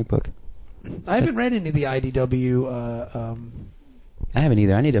comic book. I haven't read any of the IDW. I haven't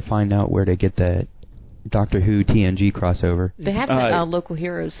either. I need to find out where to get the Doctor Who TNG crossover. They have Local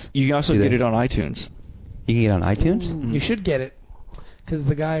Heroes. You can also get it on iTunes. You can get it on iTunes? You should get it. Because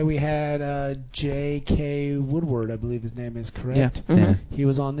the guy we had, J.K. Woodward, I believe his name is, correct? Yeah. Yeah. He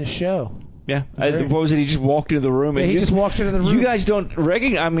was on this show. Yeah. What was it? He just walked into the room. Yeah, and he just walked into the room. You guys don't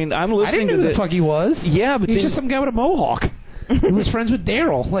recognize. I mean, I'm listening I didn't know to who the fuck he was. Yeah, but he's just some guy with a mohawk. He was friends with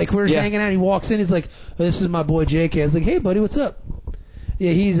Daryl. Like, we were hanging out. He walks in. He's like, oh, "This is my boy J.K." I was like, "Hey, buddy, what's up?"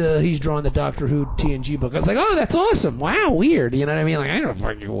 Yeah, he's drawing the Doctor Who TNG book. I was like, "Oh, that's awesome! Wow, weird." You know what I mean? Like, I didn't know who the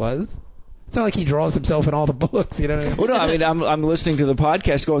fuck he was. It's not like he draws himself in all the books. You know what I mean? Well, no, I mean, I'm listening to the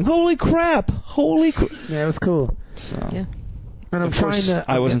podcast, going, "Holy crap! Holy crap!" Yeah, it was cool. So, yeah. And I'm trying to.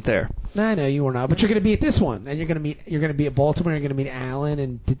 I wasn't there. No, I know you were not, but you're going to be at this one, and you're going to be at Baltimore. You're going to meet Alan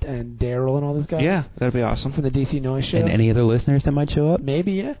and Daryl and all those guys. Yeah, that'd be awesome. From the DC Noise Show. And any other listeners that might show up?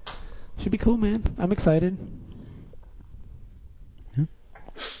 Maybe, yeah. Should be cool, man. I'm excited. Yeah.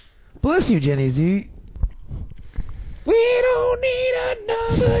 Bless you, Jenny Z. We don't need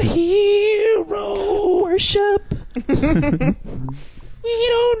another hero worship. We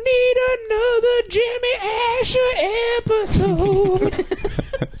don't need another Jimmy Asher episode.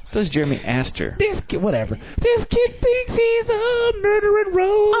 Does Jeremy Astor? This kid, whatever. This kid thinks he's a murdering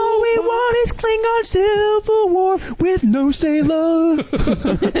robot. All we want is Klingon Civil War with no sailor.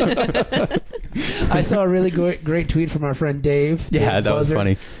 I saw a really great tweet from our friend Dave. Yeah, Dave that was Buzzard.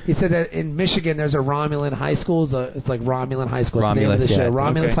 funny. He said that in Michigan there's a Romulan high school. It's like Romulan High School. Romulus, it's the name of the show. yeah.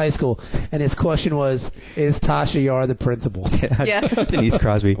 Romulus Okay. High School. And his question was, is Tasha Yar the principal? Yeah. Denise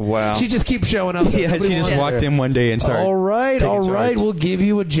Crosby. Wow. She just keeps showing up. Yeah, Nobody she just wants walked her. in one day and started. All right, charge. we'll give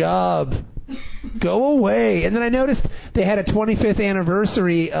you a job. Go away. And then I noticed they had a 25th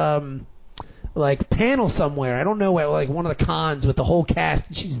anniversary like panel somewhere. I don't know where, like one of the cons with the whole cast.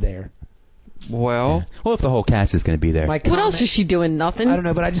 She's there. Well, Well, if the whole cast is going to be there. My What else comment- is she doing? Nothing. I don't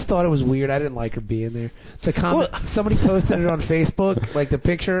know, but I just thought it was weird. I didn't like her being there. The comment, somebody posted it on Facebook, like the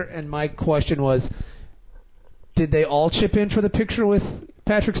picture, and my question was, did they all chip in for the picture with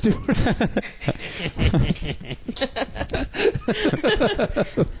Patrick Stewart?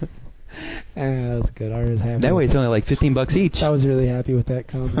 That was good. I was happy. That way with it's only like $15 each. I was really happy with that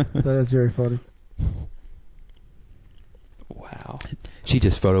comment. That was very funny. wow. She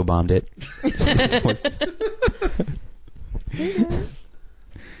just photobombed it.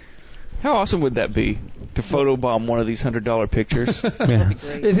 How awesome would that be to photobomb one of these $100 pictures? Yeah.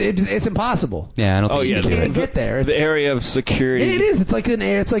 It's impossible. Yeah, I don't think Oh, you yeah, can do You can't it. get there. The area of security. Yeah, it is. It's like an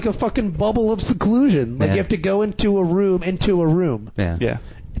air. It's like a fucking bubble of seclusion. Like Yeah. you have to go into a room. Yeah. Yeah.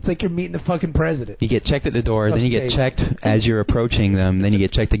 It's like you're meeting the fucking president. You get checked at the door, then you get Upstate. checked as you're approaching them, then you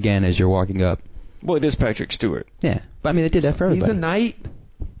get checked again as you're walking up. Well, it is Patrick Stewart. Yeah. But I mean, they did that for He's everybody. a knight.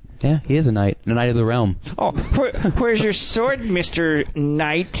 Yeah, he is a knight of the realm. Oh, where's your sword, Mr.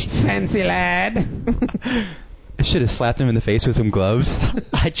 Knight? Fancy lad. I should have slapped him in the face with some gloves.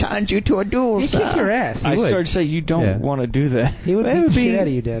 I challenge you to a duel. He kicked your ass. I started to say, you don't want to do that. He would beat the shit out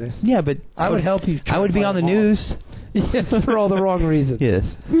of you, Dennis. Yeah, but I would help you. I would be on the news. Yes, for all the wrong reasons. Yes.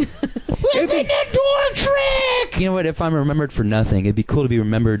 Listen to door trick! You know what? If I'm remembered for nothing, it'd be cool to be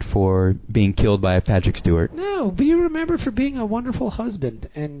remembered for being killed by Patrick Stewart. No, be remembered for being a wonderful husband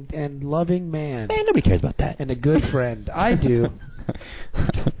and loving man. Man, nobody cares about that. And a good friend. I do.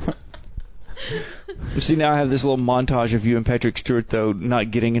 See, now I have this little montage of you and Patrick Stewart, though, not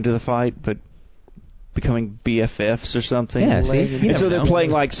getting into the fight, but becoming BFFs or something. Yeah, and so they're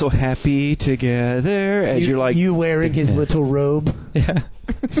playing like So Happy Together as you're like... You wearing his little robe. Yeah.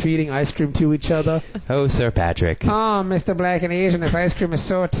 Feeding ice cream to each other. Oh, Sir Patrick. Oh, Mr. Black and Asian, this ice cream is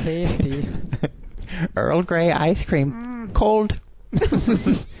so tasty. Earl Grey ice cream. Cold. Would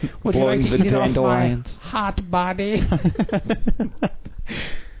you like Blowing to the eat it off my dandelions. hot body?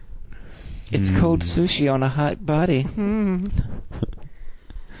 It's cold sushi on a hot body.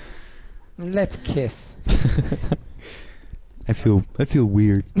 Let's kiss. I feel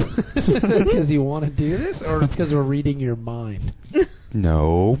weird. Because you want to do this, or it's because we're reading your mind?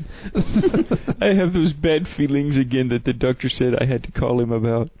 No. I have those bad feelings again that the doctor said I had to call him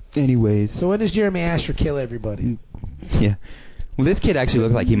about. Anyways. So when does Jeremy Asher kill everybody? Yeah. Well, this kid actually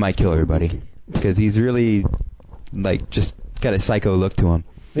looks like he might kill everybody. Because he's really, like, just got a psycho look to him.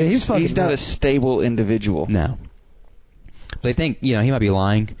 Yeah, he's not a stable individual. No. They think, he might be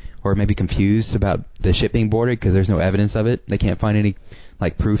lying or maybe confused about the ship being boarded because there's no evidence of it. They can't find any,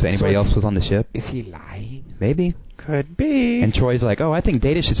 proof that anybody else was on the ship. Is he lying? Maybe. Could be. And Troy's like, I think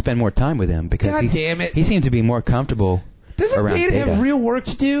Data should spend more time with him because God damn it. He seems to be more comfortable around Doesn't Data have real work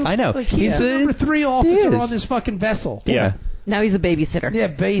to do? I know. He's the number 3 officer on this fucking vessel. Yeah. Now he's a babysitter. Yeah,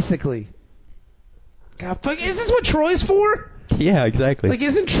 basically. God, fuck, is this what Troy's for? Yeah, exactly.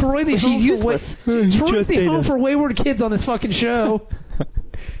 Isn't Troy the home useless. Troy's the home for wayward kids on this fucking show.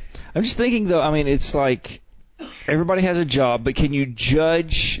 I'm just thinking, though, it's like everybody has a job, but can you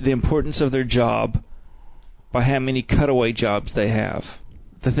judge the importance of their job by how many cutaway jobs they have?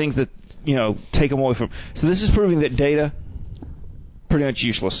 The things that, take them away from... So this is proving that Data, pretty much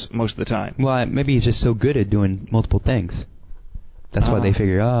useless most of the time. Well, maybe he's just so good at doing multiple things. That's why they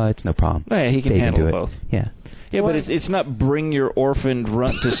figure, it's no problem. Yeah, he can handle do both. Yeah. Yeah, but it's not bring your orphaned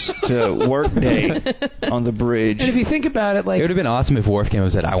runt to work day on the bridge. And if you think about it, It would have been awesome if Worf came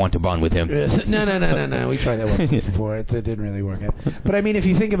and said, I want to bond with him. No. We tried that once before. It didn't really work out. But if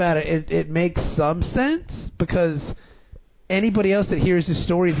you think about it, it makes some sense because anybody else that hears his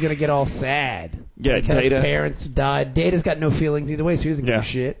story is going to get all sad. Yeah, because Data. parents died. Data's got no feelings either way, so he doesn't give a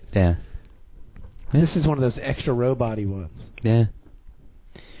shit. Yeah. This is one of those extra robot-y ones. Yeah.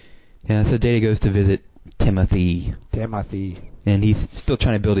 Yeah, so Data goes to visit Timothy. And he's still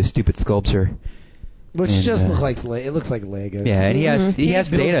trying to build his stupid sculpture. Which just looks like Lego. Yeah, and he has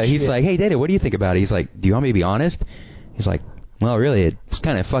Data. He's like, hey, Data, what do you think about it? He's like, do you want me to be honest? He's like, well, really, it's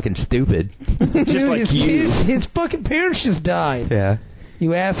kind of fucking stupid. Just like his fucking parents just died. Yeah.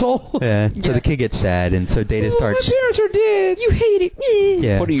 You asshole. Yeah. So the kid gets sad, and so Data starts... My parents are dead. You hate it.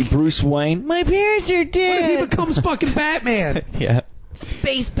 Yeah. What are you, Bruce Wayne? My parents are dead. What if he becomes fucking Batman? Yeah.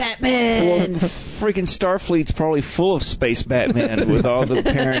 Space Batman. Well, freaking Starfleet's probably full of space Batman with all the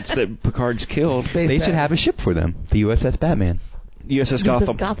parents that Picard's killed. They should have a ship for them. The USS Batman. USS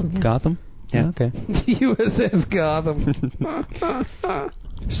Gotham. Gotham? Yeah, okay. USS Gotham.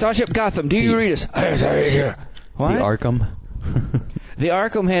 Starship Gotham, do you read us? What? The Arkham. The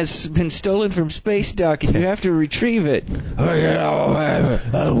Arkham has been stolen from Space Dock, and you have to retrieve it.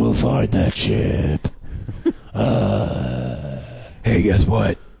 I will find that ship. Hey, guess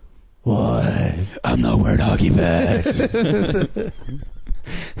what? What? I'm not wearing hockey pads.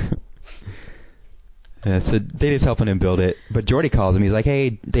 So Data's helping him build it, but Geordi calls him. He's like,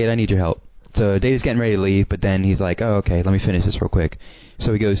 hey, Data, I need your help. So Data's getting ready to leave, but then he's like, oh, okay, let me finish this real quick.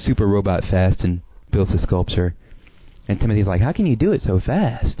 So he goes super robot fast and builds the sculpture. And Timothy's like, how can you do it so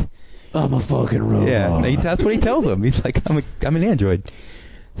fast? I'm a fucking robot. Yeah, that's what he tells him. He's like, I'm an android.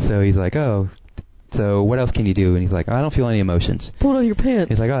 So he's like, oh, so what else can you do? And he's like, I don't feel any emotions. Pull on your pants.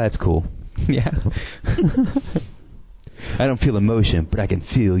 He's like, oh, that's cool. Yeah. I don't feel emotion, but I can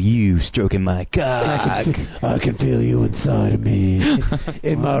feel you stroking my cock. I can feel you inside of me,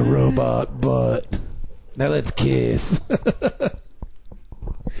 in my robot butt. Now let's kiss.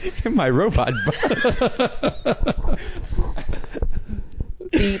 In my robot butt.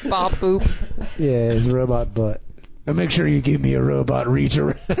 Beep, bop, boop. Yeah, his robot butt. Now make sure you give me a robot reach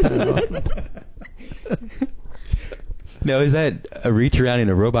around. No, is that a reach around in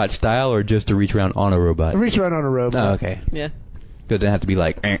a robot style or just a reach around on a robot? Reach around on a robot. Oh, okay. Yeah. So it doesn't have to be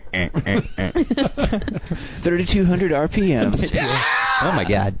like. 3,200 RPMs. Oh my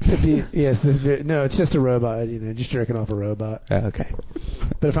God. Yes, no, it's just a robot. Just jerking off a robot. Oh, okay.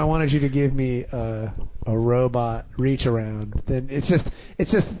 But if I wanted you to give me a robot reach around, then it's just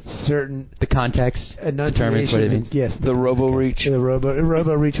certain The context determines what it means. Yes, The Robo Reach. the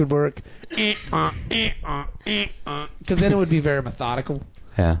robo reach would work. Because then it would be very methodical.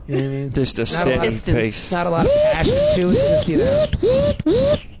 Yeah. You know what I mean? Just a Not a lot steady of- pace. Not a lot of passion to it.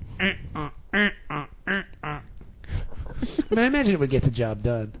 I imagine it would get the job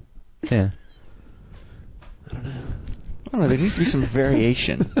done. Yeah. I don't know. There needs to be some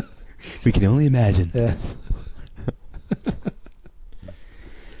variation. We can only imagine. Yes.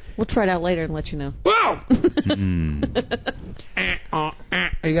 We'll try it out later and let you know. Mm.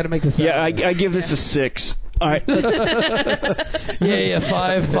 You got to make this. Yeah, I give this a 6. All right. Yeah.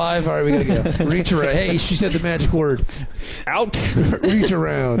 5. All right, we gotta go. Reach around. Hey, she said the magic word. Out. Reach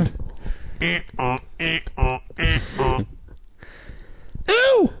around.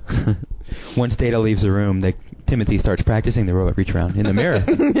 Ooh! Once Data leaves the room, Timothy starts practicing the robot reach around in the mirror.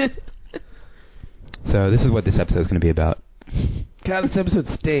 So this is what this episode is going to be about. God, this episode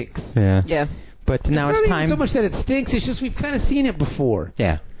stinks. Yeah. Yeah. But now It's it's not even time. so much that it stinks. It's just we've kind of seen it before.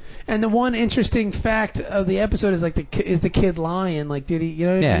 Yeah. And the one interesting fact of the episode is is the kid lying? Like, did he? You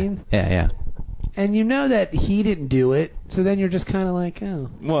know what Yeah. I mean? Yeah. And you know that he didn't do it, so then you're just kind of like, oh.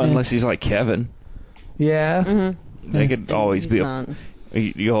 Well, unless he's like Kevin. Yeah. Mm-hmm. They could always be Not.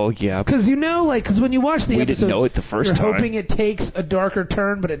 Oh, yeah. Because because when you watch the We episodes, didn't know it the first you're time. hoping it takes a darker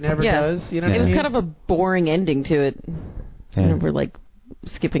turn, but it never does. You know what It I was mean? kind of a boring ending to it. Yeah. We're like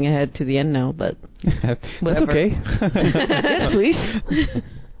skipping ahead to the end now, but That's Whatever. okay. yes, please.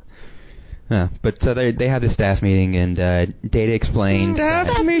 Yeah, but so they have the staff meeting, and Data explains.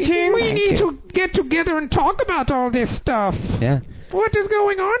 meeting. We need to get together and talk about all this stuff. Yeah. What is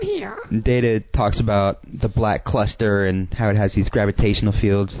going on here? Data talks about the black cluster and how it has these gravitational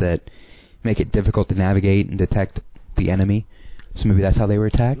fields that make it difficult to navigate and detect the enemy. So maybe that's how they were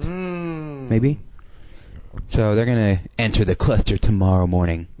attacked? Maybe? So they're going to enter the cluster tomorrow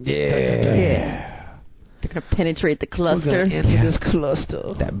morning. Yeah. They're going to penetrate the We're cluster. gonna enter this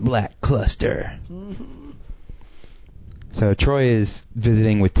cluster. That black cluster. So Troy is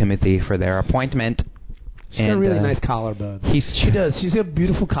visiting with Timothy for their appointment. She's got a really nice collarbone. She does. She's got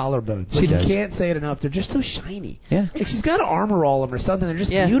beautiful collarbones. She does. You can't say it enough. They're just so shiny. Yeah. Like she's got armor all of them or something. They're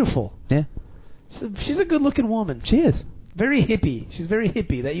just beautiful. Yeah. She's a good-looking woman. She is. Very hippie. She's very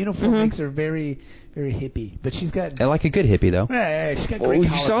hippie. That uniform makes her very, very hippie. But she's got. I like a good hippie, though. Yeah, she's got Well, great you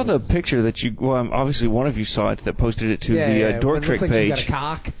saw the collarbones. picture that you... Well, obviously one of you saw it that posted it to the Dork when it Trick looks like page. She's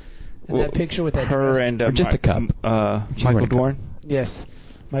got a cock. And Well, that picture with that her dress. and Or just a cup. She's Michael wearing a cup. Dorn. Yes,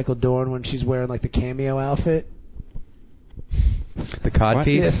 Michael Dorn when she's wearing like the cameo outfit. The cod What?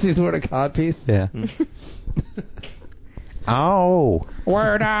 piece? Yes, she's wearing a cod piece. Yeah. Oh.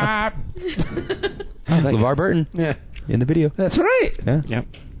 Word up! LeVar Burton Yeah, in the video. that's right. Yeah. Yep.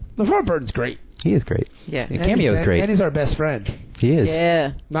 LeVar Burton's great. He is great. Yeah. The cameo is great. And he's our best friend. He is.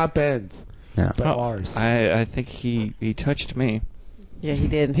 Yeah. Not Ben's, Yeah. but ours. I think he touched me. Yeah, he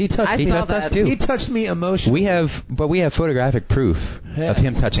did. He touched I me. saw touched us that. too. He touched me emotionally. We have photographic proof of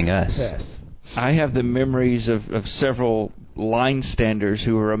him touching us. Yes. I have the memories of several line standers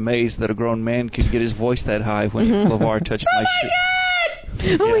who were amazed that a grown man could get his voice that high when LeVar touched my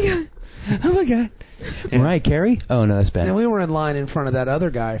shit. Oh my god. Oh my god. Yeah. Right, Carrie? Oh, no, that's bad. And we were in line in front of that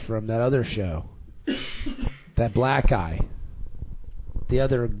other guy from that other show. That black guy. The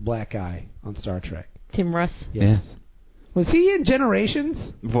other black guy on Star Trek. Tim Russ. Yes. Was he in Generations?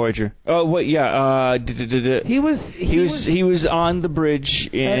 Voyager. Oh wait, yeah. He was. He was on the bridge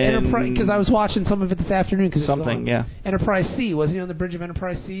in Enterprise, because I was watching some of it this afternoon. Cause something. it was on Yeah. Enterprise C. Wasn't he on the bridge of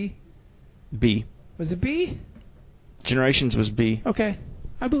Enterprise C? B. Was it B? Generations was B. Okay,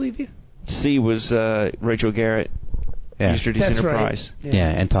 I believe you. C was Rachel Garrett. Yeah. Yesterday's That's Enterprise. right. Yeah,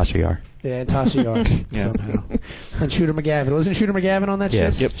 and Tasha Yar. Yeah, and Tasha Yar Yeah. somehow. And Shooter McGavin. Wasn't Shooter McGavin on that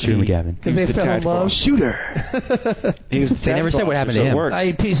Yes, ship? Shooter McGavin. Because they He was the fell in tadpole. love. Shooter. He was the They never said what happened to him. It works. I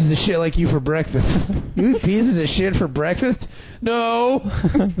eat pieces of shit like you for breakfast. You eat pieces of shit for breakfast? No.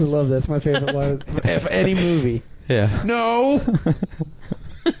 I love that. It's my favorite line of any movie. Yeah. No.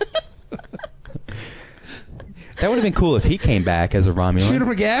 That would have been cool if he came back as a Romulan. Shooter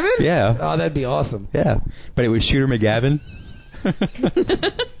McGavin? Yeah. Oh, that'd be awesome. Yeah. But it was Shooter McGavin.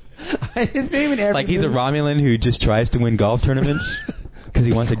 His name in every Like he's a movie. Romulan who just tries to win golf tournaments. Because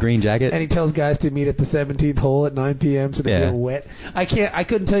he wants a green jacket. And he tells guys to meet at the 17th hole at 9 p.m. so they get wet. I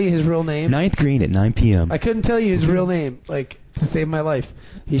couldn't tell you his real name. Ninth green at 9 p.m. I couldn't tell you his real name, like, to save my life.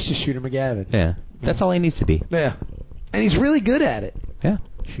 He's just Shooter McGavin. Yeah. That's all he needs to be. Yeah. And he's really good at it. Yeah.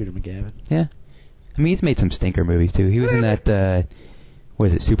 Shooter McGavin. Yeah. I mean, he's made some stinker movies, too. He was in that,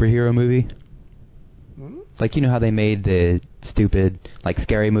 what is it, superhero movie? Like, you know how they made the stupid, like,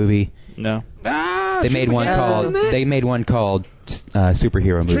 scary movie? No. They made one called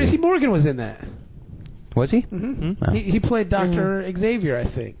superhero movie. Tracy Morgan was in that. Was he? Mm-hmm. Oh. He played Dr. Xavier,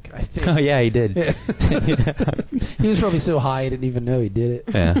 I think. Oh, yeah, he did. Yeah. He was probably so high he didn't even know he did it.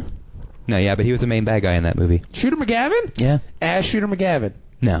 Yeah. No, yeah, but he was the main bad guy in that movie. Shooter McGavin? Yeah. As Shooter McGavin.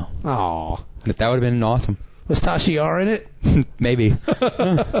 No. Aw. But that would have been awesome. Was Tasha Yar in it? Maybe.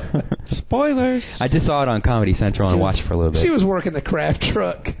 Spoilers. I just saw it on Comedy Central and watched it for a little bit. She was working the craft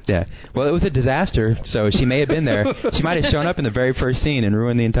truck. Yeah. Well, it was a disaster, so she may have been there. She might have shown up in the very first scene and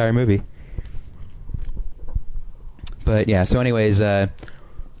ruined the entire movie. But, yeah, so anyways,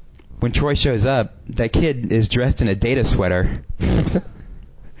 when Troy shows up, that kid is dressed in a Data sweater.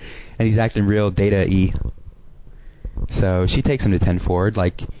 And he's acting real Data-y. So she takes him to 10 Forward,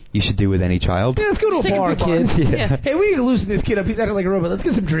 like you should do with any child. Yeah, let's go to a bar, kid. Yeah. Hey, we need to loosen this kid up. He's acting like a robot. Let's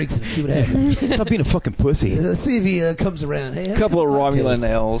get some drinks and see what happens. Stop being a fucking pussy. Let's see if he comes around. Hey, A couple of Romulan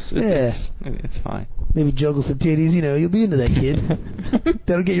L's. Yeah. It's fine. Maybe juggle some titties. You know, you'll be into that, kid.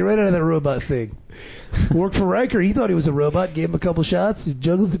 That'll get you right out of that robot thing. Worked for Riker. He thought he was a robot. Gave him a couple shots. He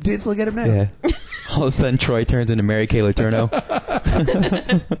juggled some tits. Look at him now. Yeah. All of a sudden, Troy turns into Mary Kay Letourneau.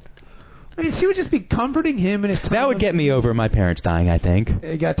 I mean, she would just be comforting him and his. That would get me over my parents dying, I think.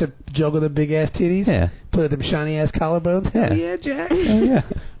 He got to juggle the big ass titties. Yeah. Play with them shiny ass collarbones. Yeah. Hell yeah, Jack. Oh, yeah.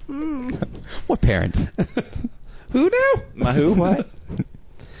 What parents? Who now? My who? What?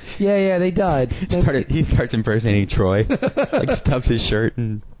 Yeah, they died. He starts impersonating Troy. Like stuffs his shirt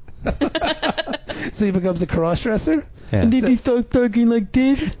and. So he becomes a cross-dresser? Yeah. Did he start talking like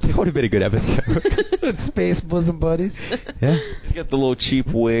this? That would have been a good episode. Space bosom buddies. Yeah. He's got the little cheap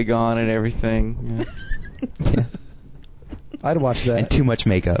wig on and everything. Yeah. I'd watch that. And too much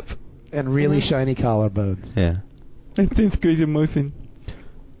makeup. And really shiny collarbones. Yeah. I think it's a muffin.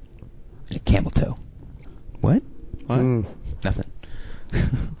 A camel toe. What? What? Nothing.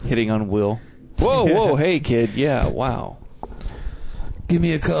 Hitting on Will. Whoa, hey kid. Yeah, wow. Give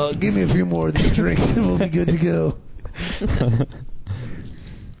me a call. Give me a few more of these drinks and we'll be good to go.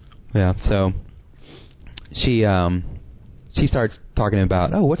 Yeah, so she starts talking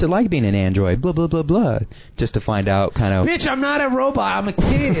about, what's it like being an android, blah, blah, blah, blah, just to find out kind of... Bitch, I'm not a robot. I'm a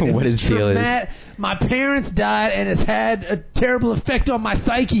kid. What his deal is. My parents died and it's had a terrible effect on my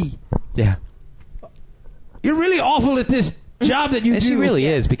psyche. Yeah. You're really awful at this job that you do. She really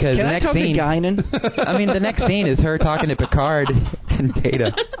is, because Can the I next talk scene... to Guinan? I mean, the next scene is her talking to Picard and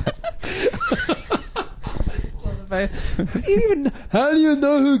Data. How do you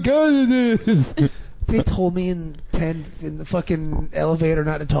know who Guinan is? They told me in the fucking elevator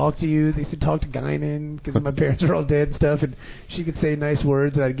not to talk to you. They said talk to Guinan because my parents are all dead and stuff, and she could say nice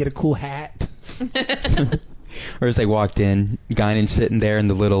words and I'd get a cool hat. Or as they walked in, Guinan's sitting there in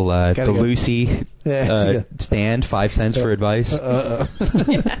the little Lucy stand, 5 cents for advice.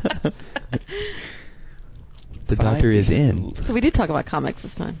 The doctor is in. So we did talk about comics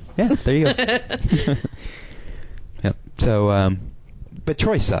this time. Yeah, there you go. Yep. So, but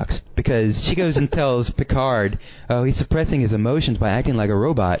Troy sucks because she goes and tells Picard, he's suppressing his emotions by acting like a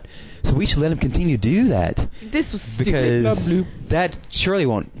robot, so we should let him continue to do that. This was because stupid. that surely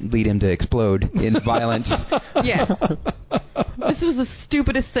won't lead him to explode in violence. Yeah. This was the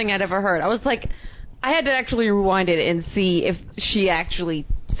stupidest thing I'd ever heard. I was like, I had to actually rewind it and see if she actually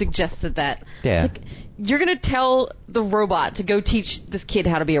suggested that. Yeah. Like, you're going to tell the robot to go teach this kid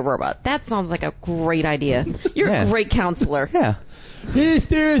how to be a robot. That sounds like a great idea. You're a great counselor. Yeah. Hey,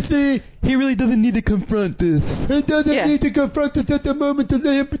 seriously, he really doesn't need to confront this. He doesn't need to confront this at the moment to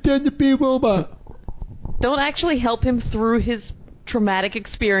let him pretend to be a robot. Don't actually help him through his traumatic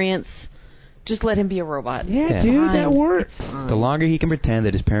experience. Just let him be a robot. Yeah, dude, that works. The longer he can pretend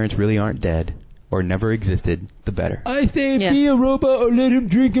that his parents really aren't dead or never existed, the better. I say be a robot or let him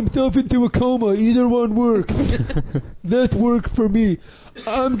drink himself into a coma. Either one works. That worked for me.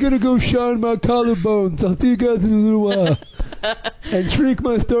 I'm going to go shine my collarbones. I'll see you guys in a little while. And shrink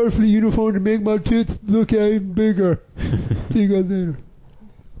my Starfleet uniform to make my tits look even bigger. See you guys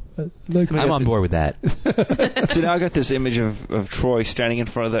later. I'm on board with that. So now I got this image of Troy standing in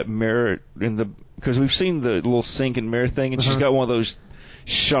front of that mirror because we've seen the little sink and mirror thing, and she's got one of those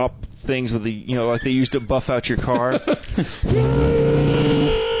shop things with like they used to buff out your car.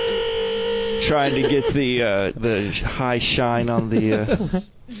 trying to get the high shine on the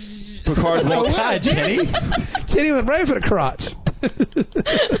Picard walks. Jenny went right for the crotch.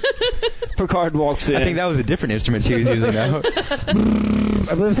 Picard walks in. I think that was a different instrument she was using now.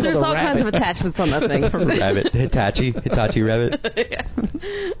 I believe it's There's called all a kinds of rabbit. attachments on that thing. Rabbit. Hitachi rabbit.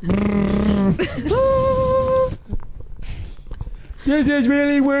 This is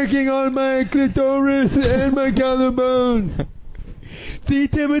really working on my clitoris and my collarbone. See,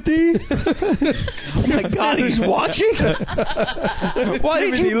 Timothy? Oh my God, he's watching. Why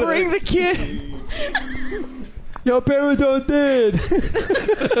did you bring the kid? Your parents are dead.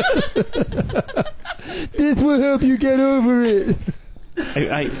 This will help you get over it.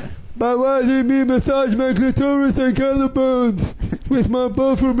 By watching me massage my clitoris and collarbones with my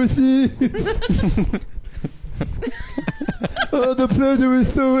buffer machine. Oh, the pleasure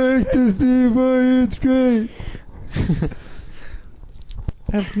is so ecstasy, boy, it's great.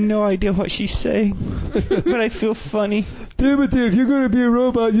 I have no idea what she's saying, but I feel funny. Timothy, if you're going to be a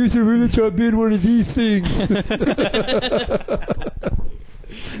robot, you should really try being one of these things.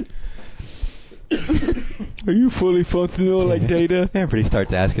 Are you fully functional like Data? Everybody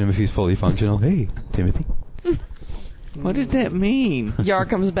starts asking him if he's fully functional. Hey, Timothy. What does that mean? Yar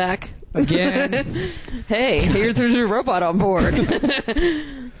comes back. Again. Hey, here's a new robot on board.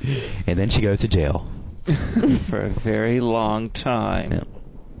 And then she goes to jail. For a very long time. Yeah.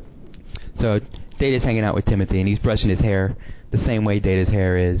 So Data's hanging out with Timothy, and he's brushing his hair the same way Data's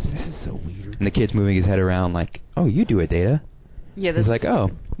hair is. This is so weird. And the kid's moving his head around like, oh, you do it, Data. Yeah, He's like, oh,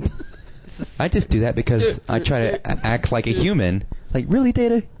 I just do that because I try to act like a human. Like, really,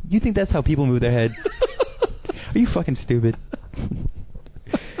 Data? You think that's how people move their head? Are you fucking stupid?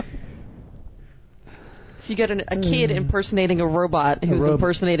 So you got a kid impersonating a robot who's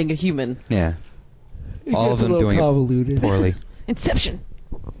impersonating a human. Yeah. All of them doing it poorly. Inception.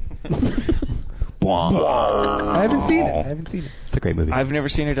 I haven't seen it. It's a great movie. I've never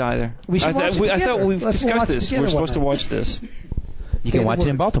seen it either. We should watch it I thought together. we've Let's discussed watch it this. together We're one supposed to night. watch this. You can watch it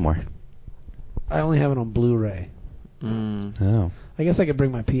in Baltimore. I only have it on Blu-ray. Oh. I guess I could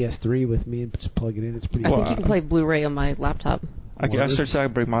bring my PS3 with me and just plug it in. It's pretty I cool. think you can play Blu-ray on my laptop. I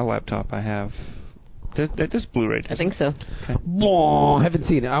started bring my laptop. I have. This Blu-ray. I think so. Okay. I haven't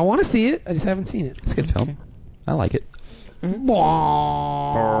seen it. I want to see it. I just haven't seen it. It's a good film. I like it.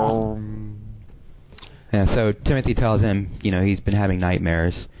 Yeah, so Timothy tells him, he's been having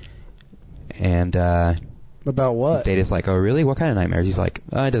nightmares. And About what? Data's like, oh, really? What kind of nightmares? He's like,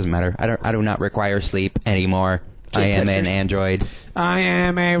 it doesn't matter. I do not require sleep anymore. I am an android. I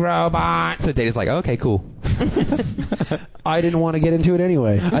am a robot. So Data's like, okay, cool. I didn't want to get into it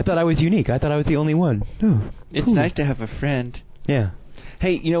anyway. I thought I was unique. I thought I was the only one. Oh, It's cool. nice to have a friend. Yeah.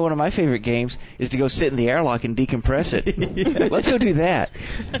 Hey, one of my favorite games is to go sit in the airlock and decompress it. Let's go do that.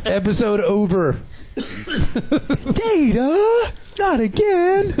 Episode over. Data! Not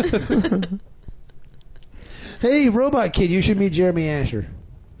again! Hey, Robot Kid, you should meet Jeremy Asher.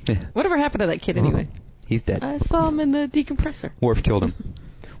 Yeah. Whatever happened to that kid anyway? He's dead. I saw him in the decompressor. Worf killed him.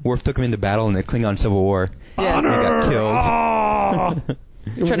 Worf took him into battle in the Klingon Civil War. Yeah. He got killed.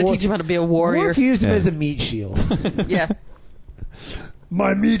 Trying to teach him how to be a warrior. Worf used him Yeah. as a meat shield. Yeah.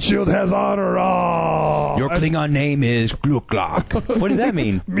 My meat shield has honor. Your Klingon name is Gluklok. What does that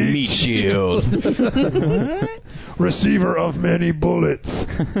mean? Meat shield. Receiver of many bullets.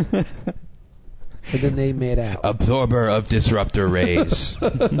 And then they made out. Absorber of disruptor rays.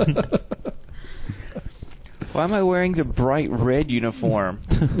 Why am I wearing the bright red uniform?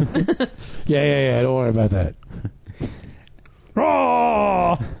 Yeah. Don't worry about that.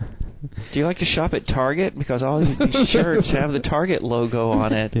 Do you like to shop at Target? Because all these shirts have the Target logo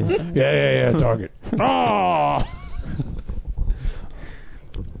on it. Yeah. Target.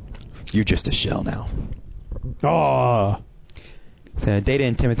 You're just a shell now. So Data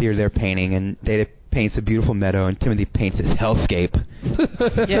and Timothy are there painting, and Data paints a beautiful meadow, and Timothy paints his hellscape.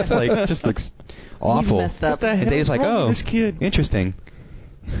 Yeah. Just looks awful. He's messed up. And Data's like, oh, this kid? interesting.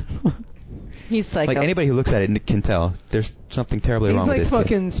 He's psycho. Like anybody who looks at it can tell there's something terribly He's wrong like with this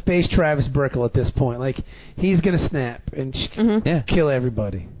fucking Space Travis Bickle at this point. Like, he's going to snap and Mhm. kid. Yeah. kill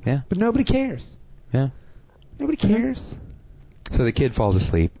everybody. Yeah. But nobody cares. Yeah. Nobody cares. So the kid falls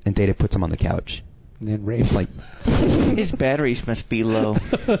asleep, and Data puts him on the couch. And then rapes Like, His batteries must be low.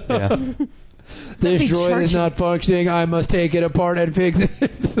 yeah. This be droid charging. is not functioning. I must take it apart and fix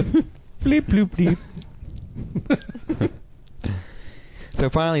it. Bleep, bloop, bleep. So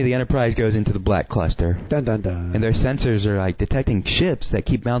finally, the Enterprise goes into the black cluster, Dun dun dun. and their sensors are like detecting ships that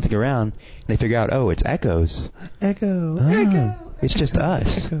keep bouncing around. And they figure out, oh, it's echoes. Echo, Ah. echo, It's just us.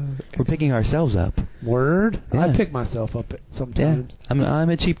 We're picking ourselves up. Word? Yeah. I pick myself up Yeah, sometimes. I'm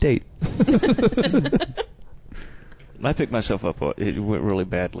a cheap date. I picked myself up. It went really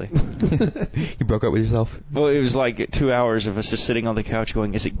badly. You broke up with yourself? Well, it was like 2 hours of us just sitting on the couch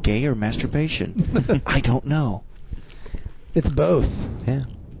going, is it gay or masturbation? I don't know. It's both. Yeah.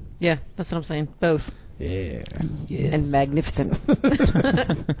 Yeah, that's what I'm saying. Both. Yeah. And magnificent.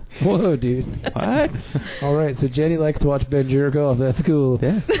 Whoa, dude. What? All right, so Jenny likes to watch Ben jerk off. That's cool.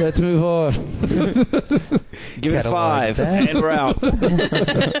 Yeah. Let's move on. Give it Catalog 5, that. and we're out.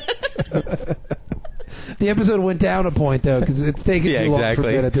 The episode went down a point, though, because it's taking Yeah, too long for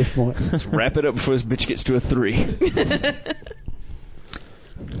exactly. Ben at this point. Let's wrap it up before this bitch gets to a 3.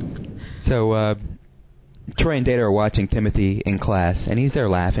 So, Troy and Data are watching Timothy in class, and he's there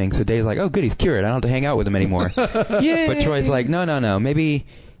laughing. So Data's like, oh, good, he's cured. I don't have to hang out with him anymore. Yay! But Troy's like, no. Maybe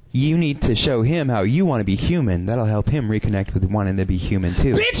you need to show him how you want to be human. That'll help him reconnect with wanting to be human,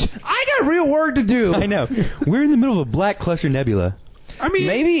 too. Bitch, I got real work to do. I know. We're in the middle of a black cluster nebula. I mean,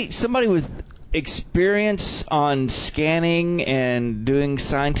 Maybe somebody with experience on scanning and doing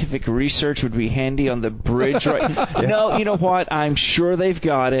scientific research would be handy on the bridge, right? No, you know what? I'm sure they've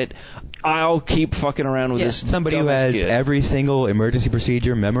got it. I'll keep fucking around with this. Somebody who dumbest has kid. every single emergency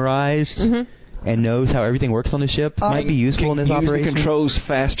procedure memorized and knows how everything works on the ship might be useful in this use operation. the controls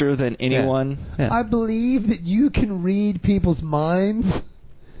faster than anyone. Yeah. I believe that you can read people's minds.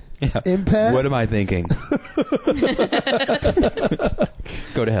 Yeah. Impact? What am I thinking?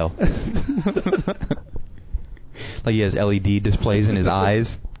 Go to hell. Like he has LED displays in his eyes.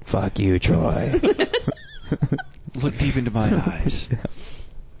 Fuck you, Troy. Look deep into my eyes.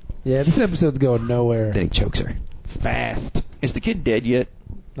 Yeah, this episode's going nowhere. Then he chokes her. Fast. Is the kid dead yet?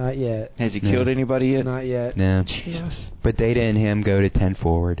 Not yet. Has he No. killed anybody yet? Not yet. No. Jesus. But Data and him go to 10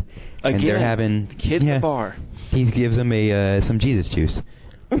 Forward. Again, and they're having... the kid in the bar. He gives them some Jesus juice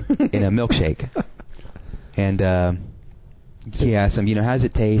in a milkshake. And he asks him, how does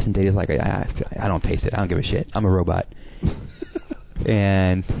it taste? And Data's like, I don't taste it. I don't give a shit. I'm a robot.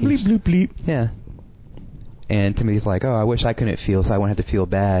 And he's... Bleep, bleep, bleep. Yeah. And Timothy's like, I wish I couldn't feel, so I wouldn't have to feel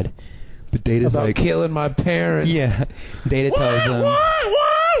bad. But Data's About like... killing my parents. Yeah. Data tells him...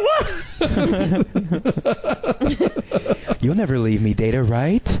 You'll never leave me, Data,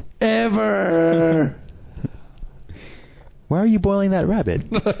 right? Ever. Why are you boiling that rabbit?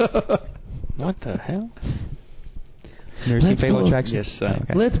 What the hell? Never seen Let's Fatal blow- Attraction? Yes,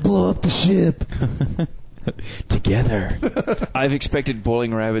 Okay. Let's blow up the ship. Together. I've expected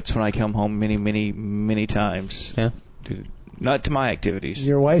boiling rabbits when I come home many, many, many times. Yeah. Not to my activities.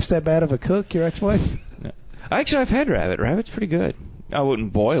 Your wife's that bad of a cook, your ex-wife? No. Actually, I've had rabbit. Rabbit's pretty good. I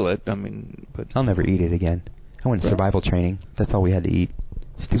wouldn't boil it. I mean, but I'll never eat it again. I went survival training. That's all we had to eat.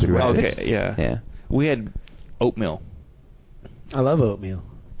 Stupid rabbits. okay, yeah. Yeah. We had oatmeal. I love oatmeal.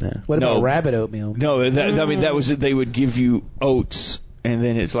 Yeah. What No. about rabbit oatmeal? No, I mean that was it. They would give you oats, and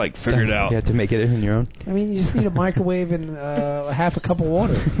then it's like figured out. You have to make it on your own. I mean, you just need a microwave and half a cup of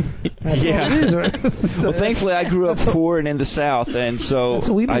water. That's Yeah. all it is, right? Well, thankfully, I grew up poor and in the South, and so That's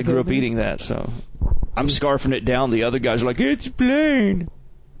what we I make grew up oatmeal. eating that. So I'm scarfing it down. The other guys are like, "It's plain."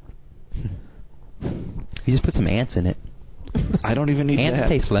 You just put some ants in it. I don't even need Ants that.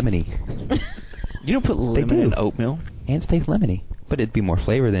 taste lemony. You don't put lemon do. in oatmeal. Ants taste lemony. But it'd be more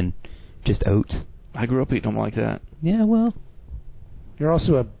flavor than just oats. I grew up eating them like that. Yeah, well. You're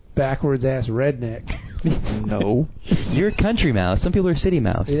also a backwards ass redneck. No. You're a country mouse. Some people are city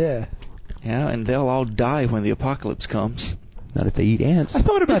mouse. Yeah. Yeah, and they'll all die when the apocalypse comes. Not if they eat ants. I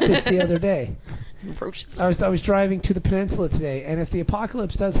thought about this the other day. Roaches. I was driving to the peninsula today, and if the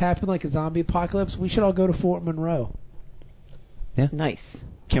apocalypse does happen, like a zombie apocalypse, we should all go to Fort Monroe. Nice.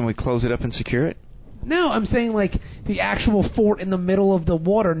 Can we close it up and secure it? No, I'm saying like the actual fort in the middle of the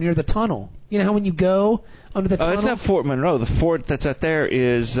water near the tunnel. You know how when you go under the Oh, tunnel? it's not Fort Monroe. The fort that's out there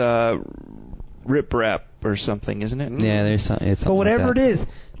is Rip Rap or something, isn't it? Yeah, there's some, it's But something whatever like that. it is,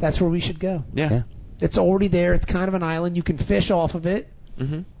 that's where we should go. Yeah. It's already there. It's kind of an island. You can fish off of it.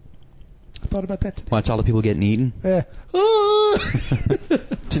 Mm-hmm. I thought about that today. Watch all the people getting eaten. Yeah.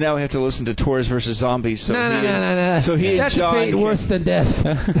 So now we have to listen to Tours versus Zombies. So No. So he and That's John a fate can- worse than death.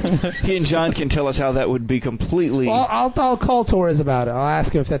 He and John can tell us how that would be completely. Well, I'll call Torres about it. I'll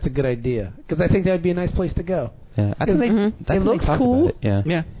ask him if that's a good idea because I think that would be a nice place to go. Yeah, I think they, Mhm. I think they looks talked cool. about it, yeah.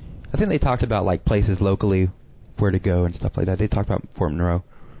 Yeah. I think they talked about like places locally where to go and stuff like that. They talked about Fort Monroe.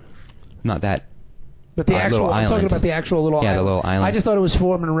 Not that. But the actual, little I'm talking island. about the actual little Yeah, island. the little island. I just thought it was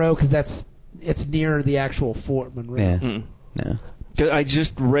Fort Monroe because it's near the actual Fort Monroe. Yeah. Mm. No. 'Cause I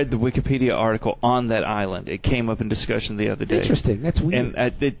just read the Wikipedia article on that island. It came up in discussion the other day. Interesting. That's weird.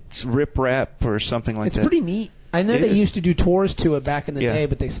 And it's Rip Rap or something like it's that. pretty neat. I know It they is. used to do tours to it back in the Yeah. day,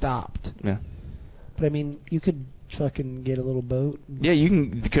 but they stopped. Yeah. But I mean, you could fucking get a little boat. Yeah, you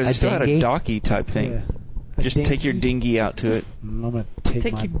can, because A it still had a dinghy? docky type thing. Yeah. A Just take your dinghy. dinghy out to it. I'm gonna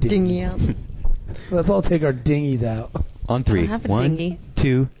take my Take your dinghy out. Let's all take our dinghies out. On 3. I have a 1, dinghy.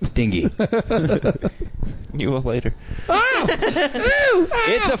 2, dinghy. You will later. Oh!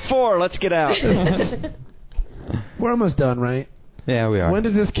 It's a 4. Let's get out. We're almost done, right? Yeah, we are. When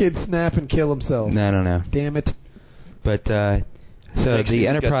does this kid snap and kill himself? No, I don't know. Damn it. But so Next the scene's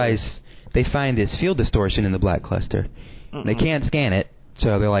got Enterprise, they find this field distortion in the black cluster. They can't scan it,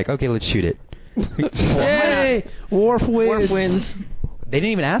 so they're like, okay, let's shoot it. Hey! Worf wins. Worf wins. They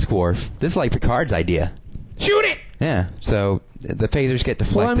didn't even ask Worf. This is like Picard's idea. Shoot it! Yeah, so the phasers get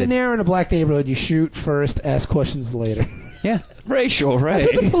deflected. Well, I'm in there in a black neighborhood. You shoot first, ask questions later. Yeah. Racial, right?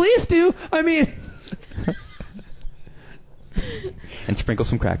 That's what the police do. I mean, And sprinkle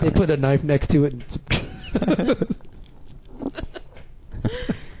some crack they on put a knife next to it. And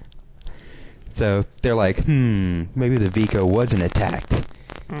So they're like, maybe the Vico wasn't attacked.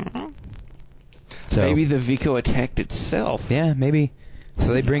 So Maybe the Vico attacked itself. yeah, maybe.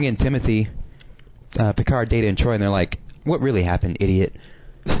 So they bring in Timothy, Picard, Data, and Troy, and they're like, what really happened, idiot?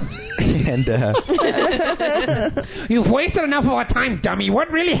 And You've wasted enough of our time, dummy. What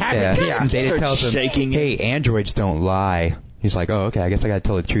really happened? and Data Starts tells him, shaking. hey, androids don't lie. He's like, oh, okay, I guess I got to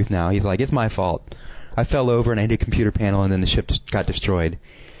tell the truth now. He's like, it's my fault. I fell over and I hit a computer panel, and then the ship got destroyed.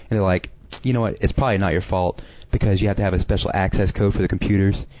 And they're like, you know what? It's probably not your fault because you have to have a special access code for the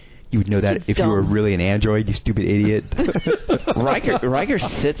computers. You would know that if you were dumb. really an android, you stupid idiot. Riker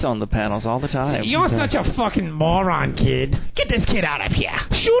sits on the panels all the time. You're such a fucking moron, kid. Get this kid out of here.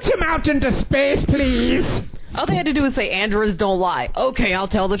 Shoot him out into space, please. All they had to do was say, androids don't lie. Okay, I'll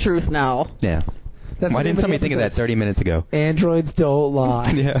tell the truth now. Yeah. That's Why the didn't name of somebody the think of that episode. 30 minutes ago? Androids don't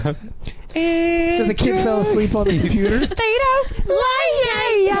lie. Yeah. So the kid fell asleep on the computer. They don't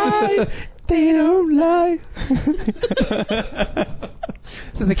lie. They don't lie.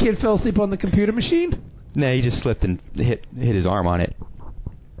 So the kid fell asleep on the computer machine. No, he just slipped and hit his arm on it.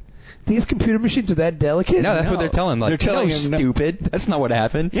 These computer machines are that delicate? No, that's what they're telling him. Like, They're telling no, him no. stupid. That's not what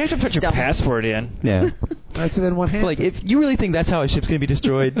happened. You have to put your Dumb. password in. Yeah. All right, so then what happened? Like, if you really think that's how a ship's going to be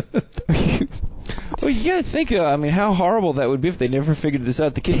destroyed, Well, you gotta think. I mean, how horrible that would be if they never figured this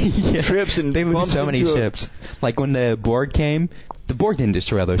out. The kid trips and they lose bumps so many into a- ships. Like when the Borg came, the Borg didn't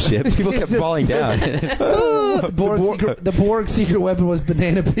destroy all those ships. People kept falling down. The Borg secret weapon was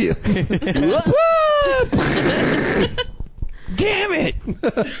banana peel. Damn it!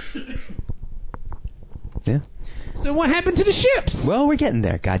 Yeah. So what happened to the ships? Well, we're getting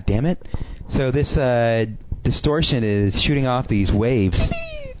there. God damn it! So this distortion is shooting off these waves,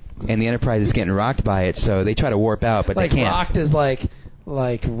 and the Enterprise is getting rocked by it. So they try to warp out, but Like they can't. rocked is like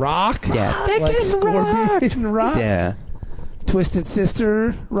rock. Yeah. Like Scorpion rock. Yeah. Twisted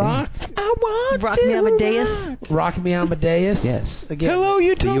Sister rock. I want Rock me Amadeus. Rock me Amadeus. Yes. Again. Hello, The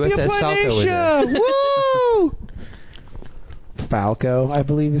Utopia USS Falco was Planitia! Woo! Falco, I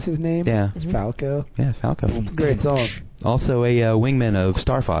believe is his name. Yeah. It's Falco. Yeah, Falco. Great song. Also a wingman of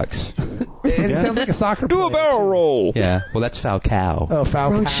Star Fox. And it sounds like a soccer Do player. a barrel roll. Yeah. Well, that's Falcao. Oh,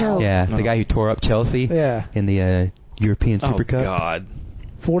 Falco. Roadshow. Yeah, Oh. the guy who tore up Chelsea Yeah. in the European Oh Super Cup. God!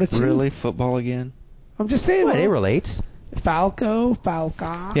 Fortitude. Really, football again? I'm just saying. What? It man. relates. Falco.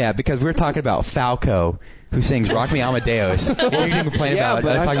 Yeah, because we're talking about Falco, who sings "Rock Me Amadeus." What were you going to complain Yeah, about? but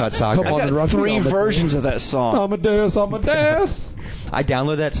I was I've talking got- about soccer. Come on, I've the got Rocky 3 Amadeus. versions of that song. Amadeus, Amadeus. I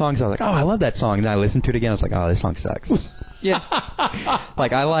downloaded that song, so I was like, "Oh, I love that song." And then I listened to it again. I was like, "Oh, this song sucks." Yeah.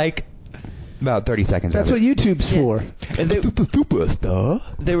 Like I like about 30 seconds. That's of what it. YouTube's for. And they, Superstar.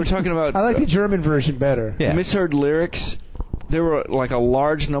 they were talking about I like the German version better. Yeah. misheard lyrics. There were like a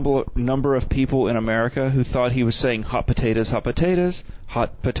large number of people in America who thought he was saying hot potatoes, hot potatoes,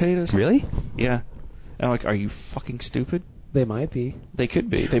 hot potatoes. Really? Yeah. And I'm like, are you fucking stupid? They might be. They could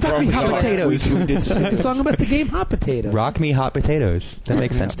be. They Rock me probably hot thought potatoes. we did sing It's a song about the game Hot Potato. Rock me hot potatoes. That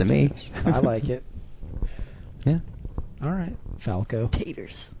makes sense to me. I like it. Yeah. All right. Falco.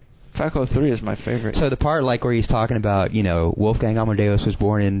 Taters. Falco 3 is my favorite. So the part like where he's talking about, Wolfgang Amadeus was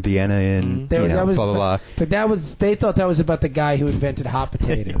born in Vienna and That was, blah blah blah. But they thought that was about the guy who invented hot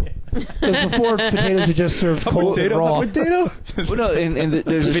potato. Because before potatoes were just served cold and raw. Well, no, and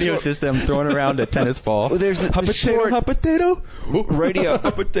there's a video short, just them throwing around a tennis ball. Well, there's the short hot potato, radio.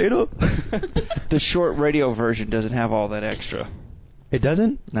 hot potato. The short radio version doesn't have all that extra. It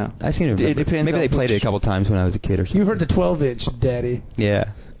doesn't? No. I seem to remember. It depends Maybe on they played it which- a couple times when I was a kid or something. You heard the 12-inch, Daddy.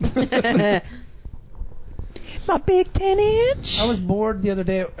 Yeah. My big 10-inch. I was bored the other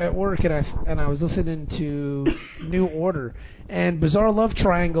day at work, and I was listening to New Order, and Bizarre Love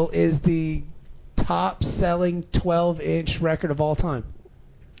Triangle is the top-selling 12-inch record of all time.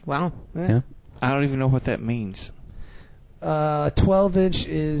 Wow. Yeah. I don't even know what that means. 12-inch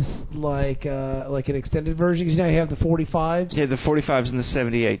is like an extended version, because you know you have the 45s. Yeah, the 45s and the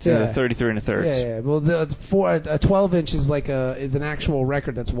 78s Yeah. and the 33 and the thirds. Yeah. Well, a 12-inch is is an actual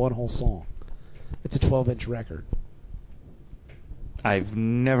record that's one whole song. It's a 12-inch record. I've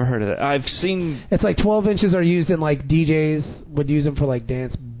never heard of that. I've seen. It's like 12 inches are used in like DJs would use them for like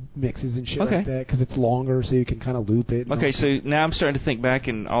dance mixes and shit Okay. like that, because it's longer, so you can kind of loop it. and Okay, all. so now I'm starting to think back,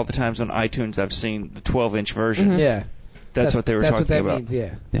 and all the times on iTunes I've seen the 12-inch version. Yeah. That's what they were that's talking what that about. means,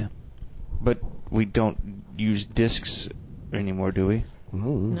 yeah. Yeah. But we don't use discs anymore, do we?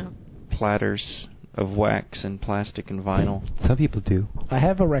 No. Platters of wax and plastic and vinyl. Some people do. I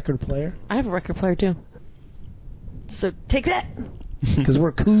have a record player I have a record player too. So take that. because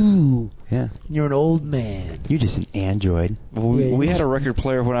we're cool. Yeah. You're an old man. You're just an android. We had a record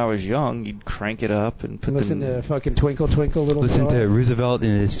player when I was young. You'd crank it up and put Listen them. to fucking Twinkle Twinkle Little Listen Star. to Roosevelt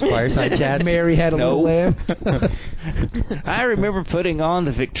in his fireside chat. Mary had a No. little lamb. I remember putting on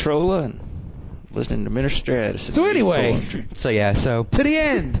the Victrola and listening to Ministratus. So anyway. So yeah, so To the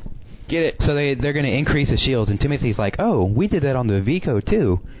end. Get it? so they're going to increase the shields, and Timothy's like, oh, we did that on the Vico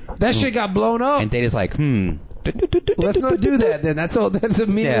too. That shit got blown up. And Data's like, Let's not do that then. That's all. That's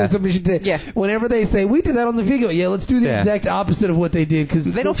immediately Yeah. what somebody should do. Yeah. Whenever they say, we did that on the Vigo, yeah, let's do the Yeah. exact opposite of what they did. Cause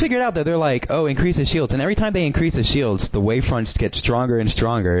They don't figure it out, though. They're like, oh, increase the shields. And every time they increase the shields, the wavefronts get stronger and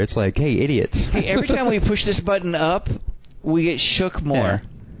stronger. It's like, hey, idiots. Hey, every time we push this button up, we get shook more. Yeah.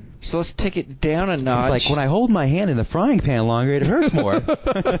 So let's take it down a notch. It's like, when I hold my hand in the frying pan longer, it hurts more.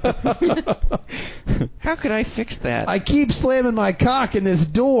 How could I fix that? I keep slamming my cock in this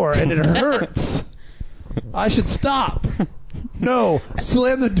door and it hurts. I should stop. No,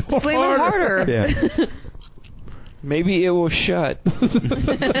 slam the door Slam it harder. Yeah. Maybe it will shut.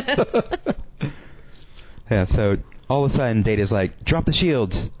 Yeah, so all of a sudden, Data's like, drop the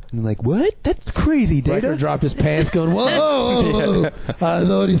shields. And they're like, what? That's crazy, Data. Riker dropped his pants going, whoa, whoa, whoa. I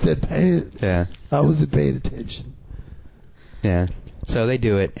thought he said pants. Yeah. I wasn't paying attention. Yeah. So they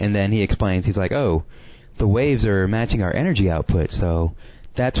do it, and then he explains. He's like, oh, the waves are matching our energy output, so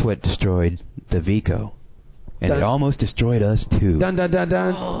that's what destroyed the Vico. And it Dun. almost destroyed us, too. Dun, dun, dun,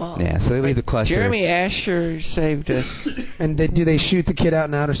 dun. Yeah, so they leave the cluster. Jeremy Asher saved us. And do they shoot the kid out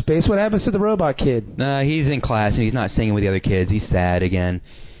in outer space? What happens to the robot kid? He's in class, and he's not singing with the other kids. He's sad again.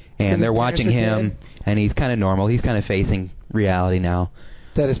 And His they're parents watching are him, dead? and he's kind of normal. He's kind of facing reality now.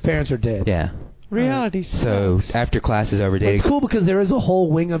 That his parents are dead. Yeah. Reality So sucks. after class is over, But Data... it's cool because there is a whole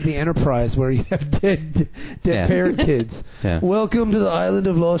wing of the Enterprise where you have dead Yeah. parent kids. Yeah. Welcome to the island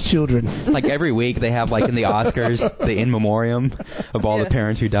of lost children. Like every week, they have, like in the Oscars, the in memoriam of all the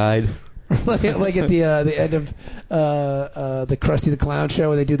parents who died. like at the end of the Krusty the Clown show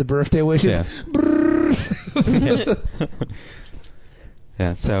where they do the birthday wishes. Yeah.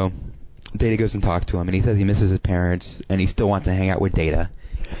 Yeah, so Data goes and talks to him, and he says he misses his parents, and he still wants to hang out with Data.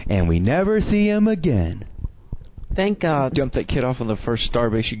 And we never see him again. Thank God. Dump that kid off on the first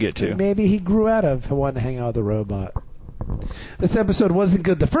starbase you get to. Maybe he grew out of wanting to hang out with the robot. This episode wasn't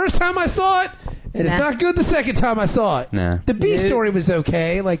good the first time I saw it, and Nah. it's not good the second time I saw it. Nah. The B story was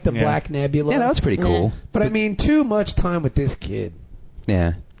okay, like the Yeah. Black Nebula. Yeah, that was pretty cool. But I mean, too much time with this kid.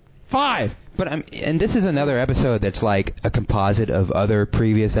 Yeah. 5. But and this is another episode that's like a composite of other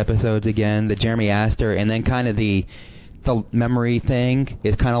previous episodes again. The Jeremy Astor, and then kind of the memory thing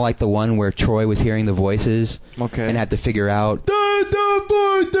is kind of like the one where Troy was hearing the voices and had to figure out the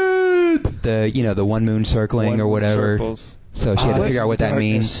one moon circling or whatever. Circles. So she had to figure out what that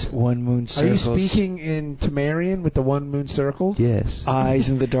means. One moon Are you circles. speaking in Tamarian with the one moon circles? Yes. Eyes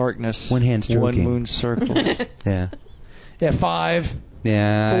in the darkness. One hand stroking. One moon circles. Yeah. Yeah, 5.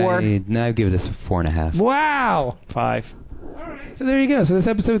 Yeah. 4. I'd give this a 4.5. Wow. 5. So there you go. So this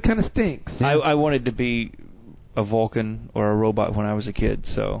episode kind of stinks. I wanted to be a Vulcan or a robot when I was a kid,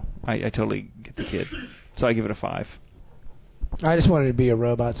 so I totally get the kid. So I give it a 5. I just wanted to be a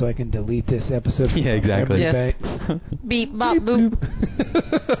robot so I can delete this episode. From Yeah, exactly. memory Yeah. banks. Beep, bop, boop.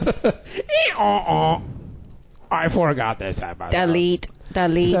 I forgot this episode. Delete.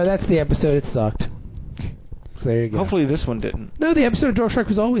 Delete. So that's the episode. It sucked. So there you go. Hopefully this one didn't. No, the episode of Dork Strike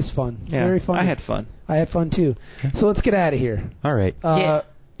was always fun. Yeah, Very fun. I had fun. I had fun too. So let's get out of here. All right.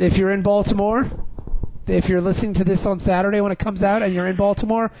 If you're in Baltimore, if you're listening to this on Saturday when it comes out and you're in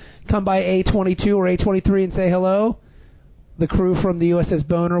Baltimore, come by A22 or A23 and say hello. The crew from the USS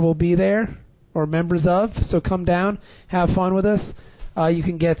Boner will be there, or members of, so come down, have fun with us. You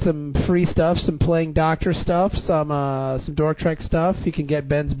can get some free stuff, some Playing Doctor stuff, some Dork Trek stuff. You can get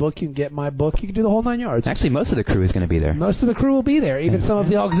Ben's book. You can get my book. You can do the whole 9 yards. Actually, most of the crew is going to be there. Most of the crew will be there, even some of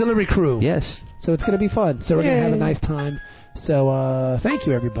the auxiliary crew. Yes. So it's going to be fun. So we're going to have a nice time. So thank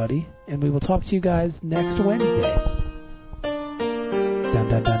you, everybody. And we will talk to you guys next Wednesday.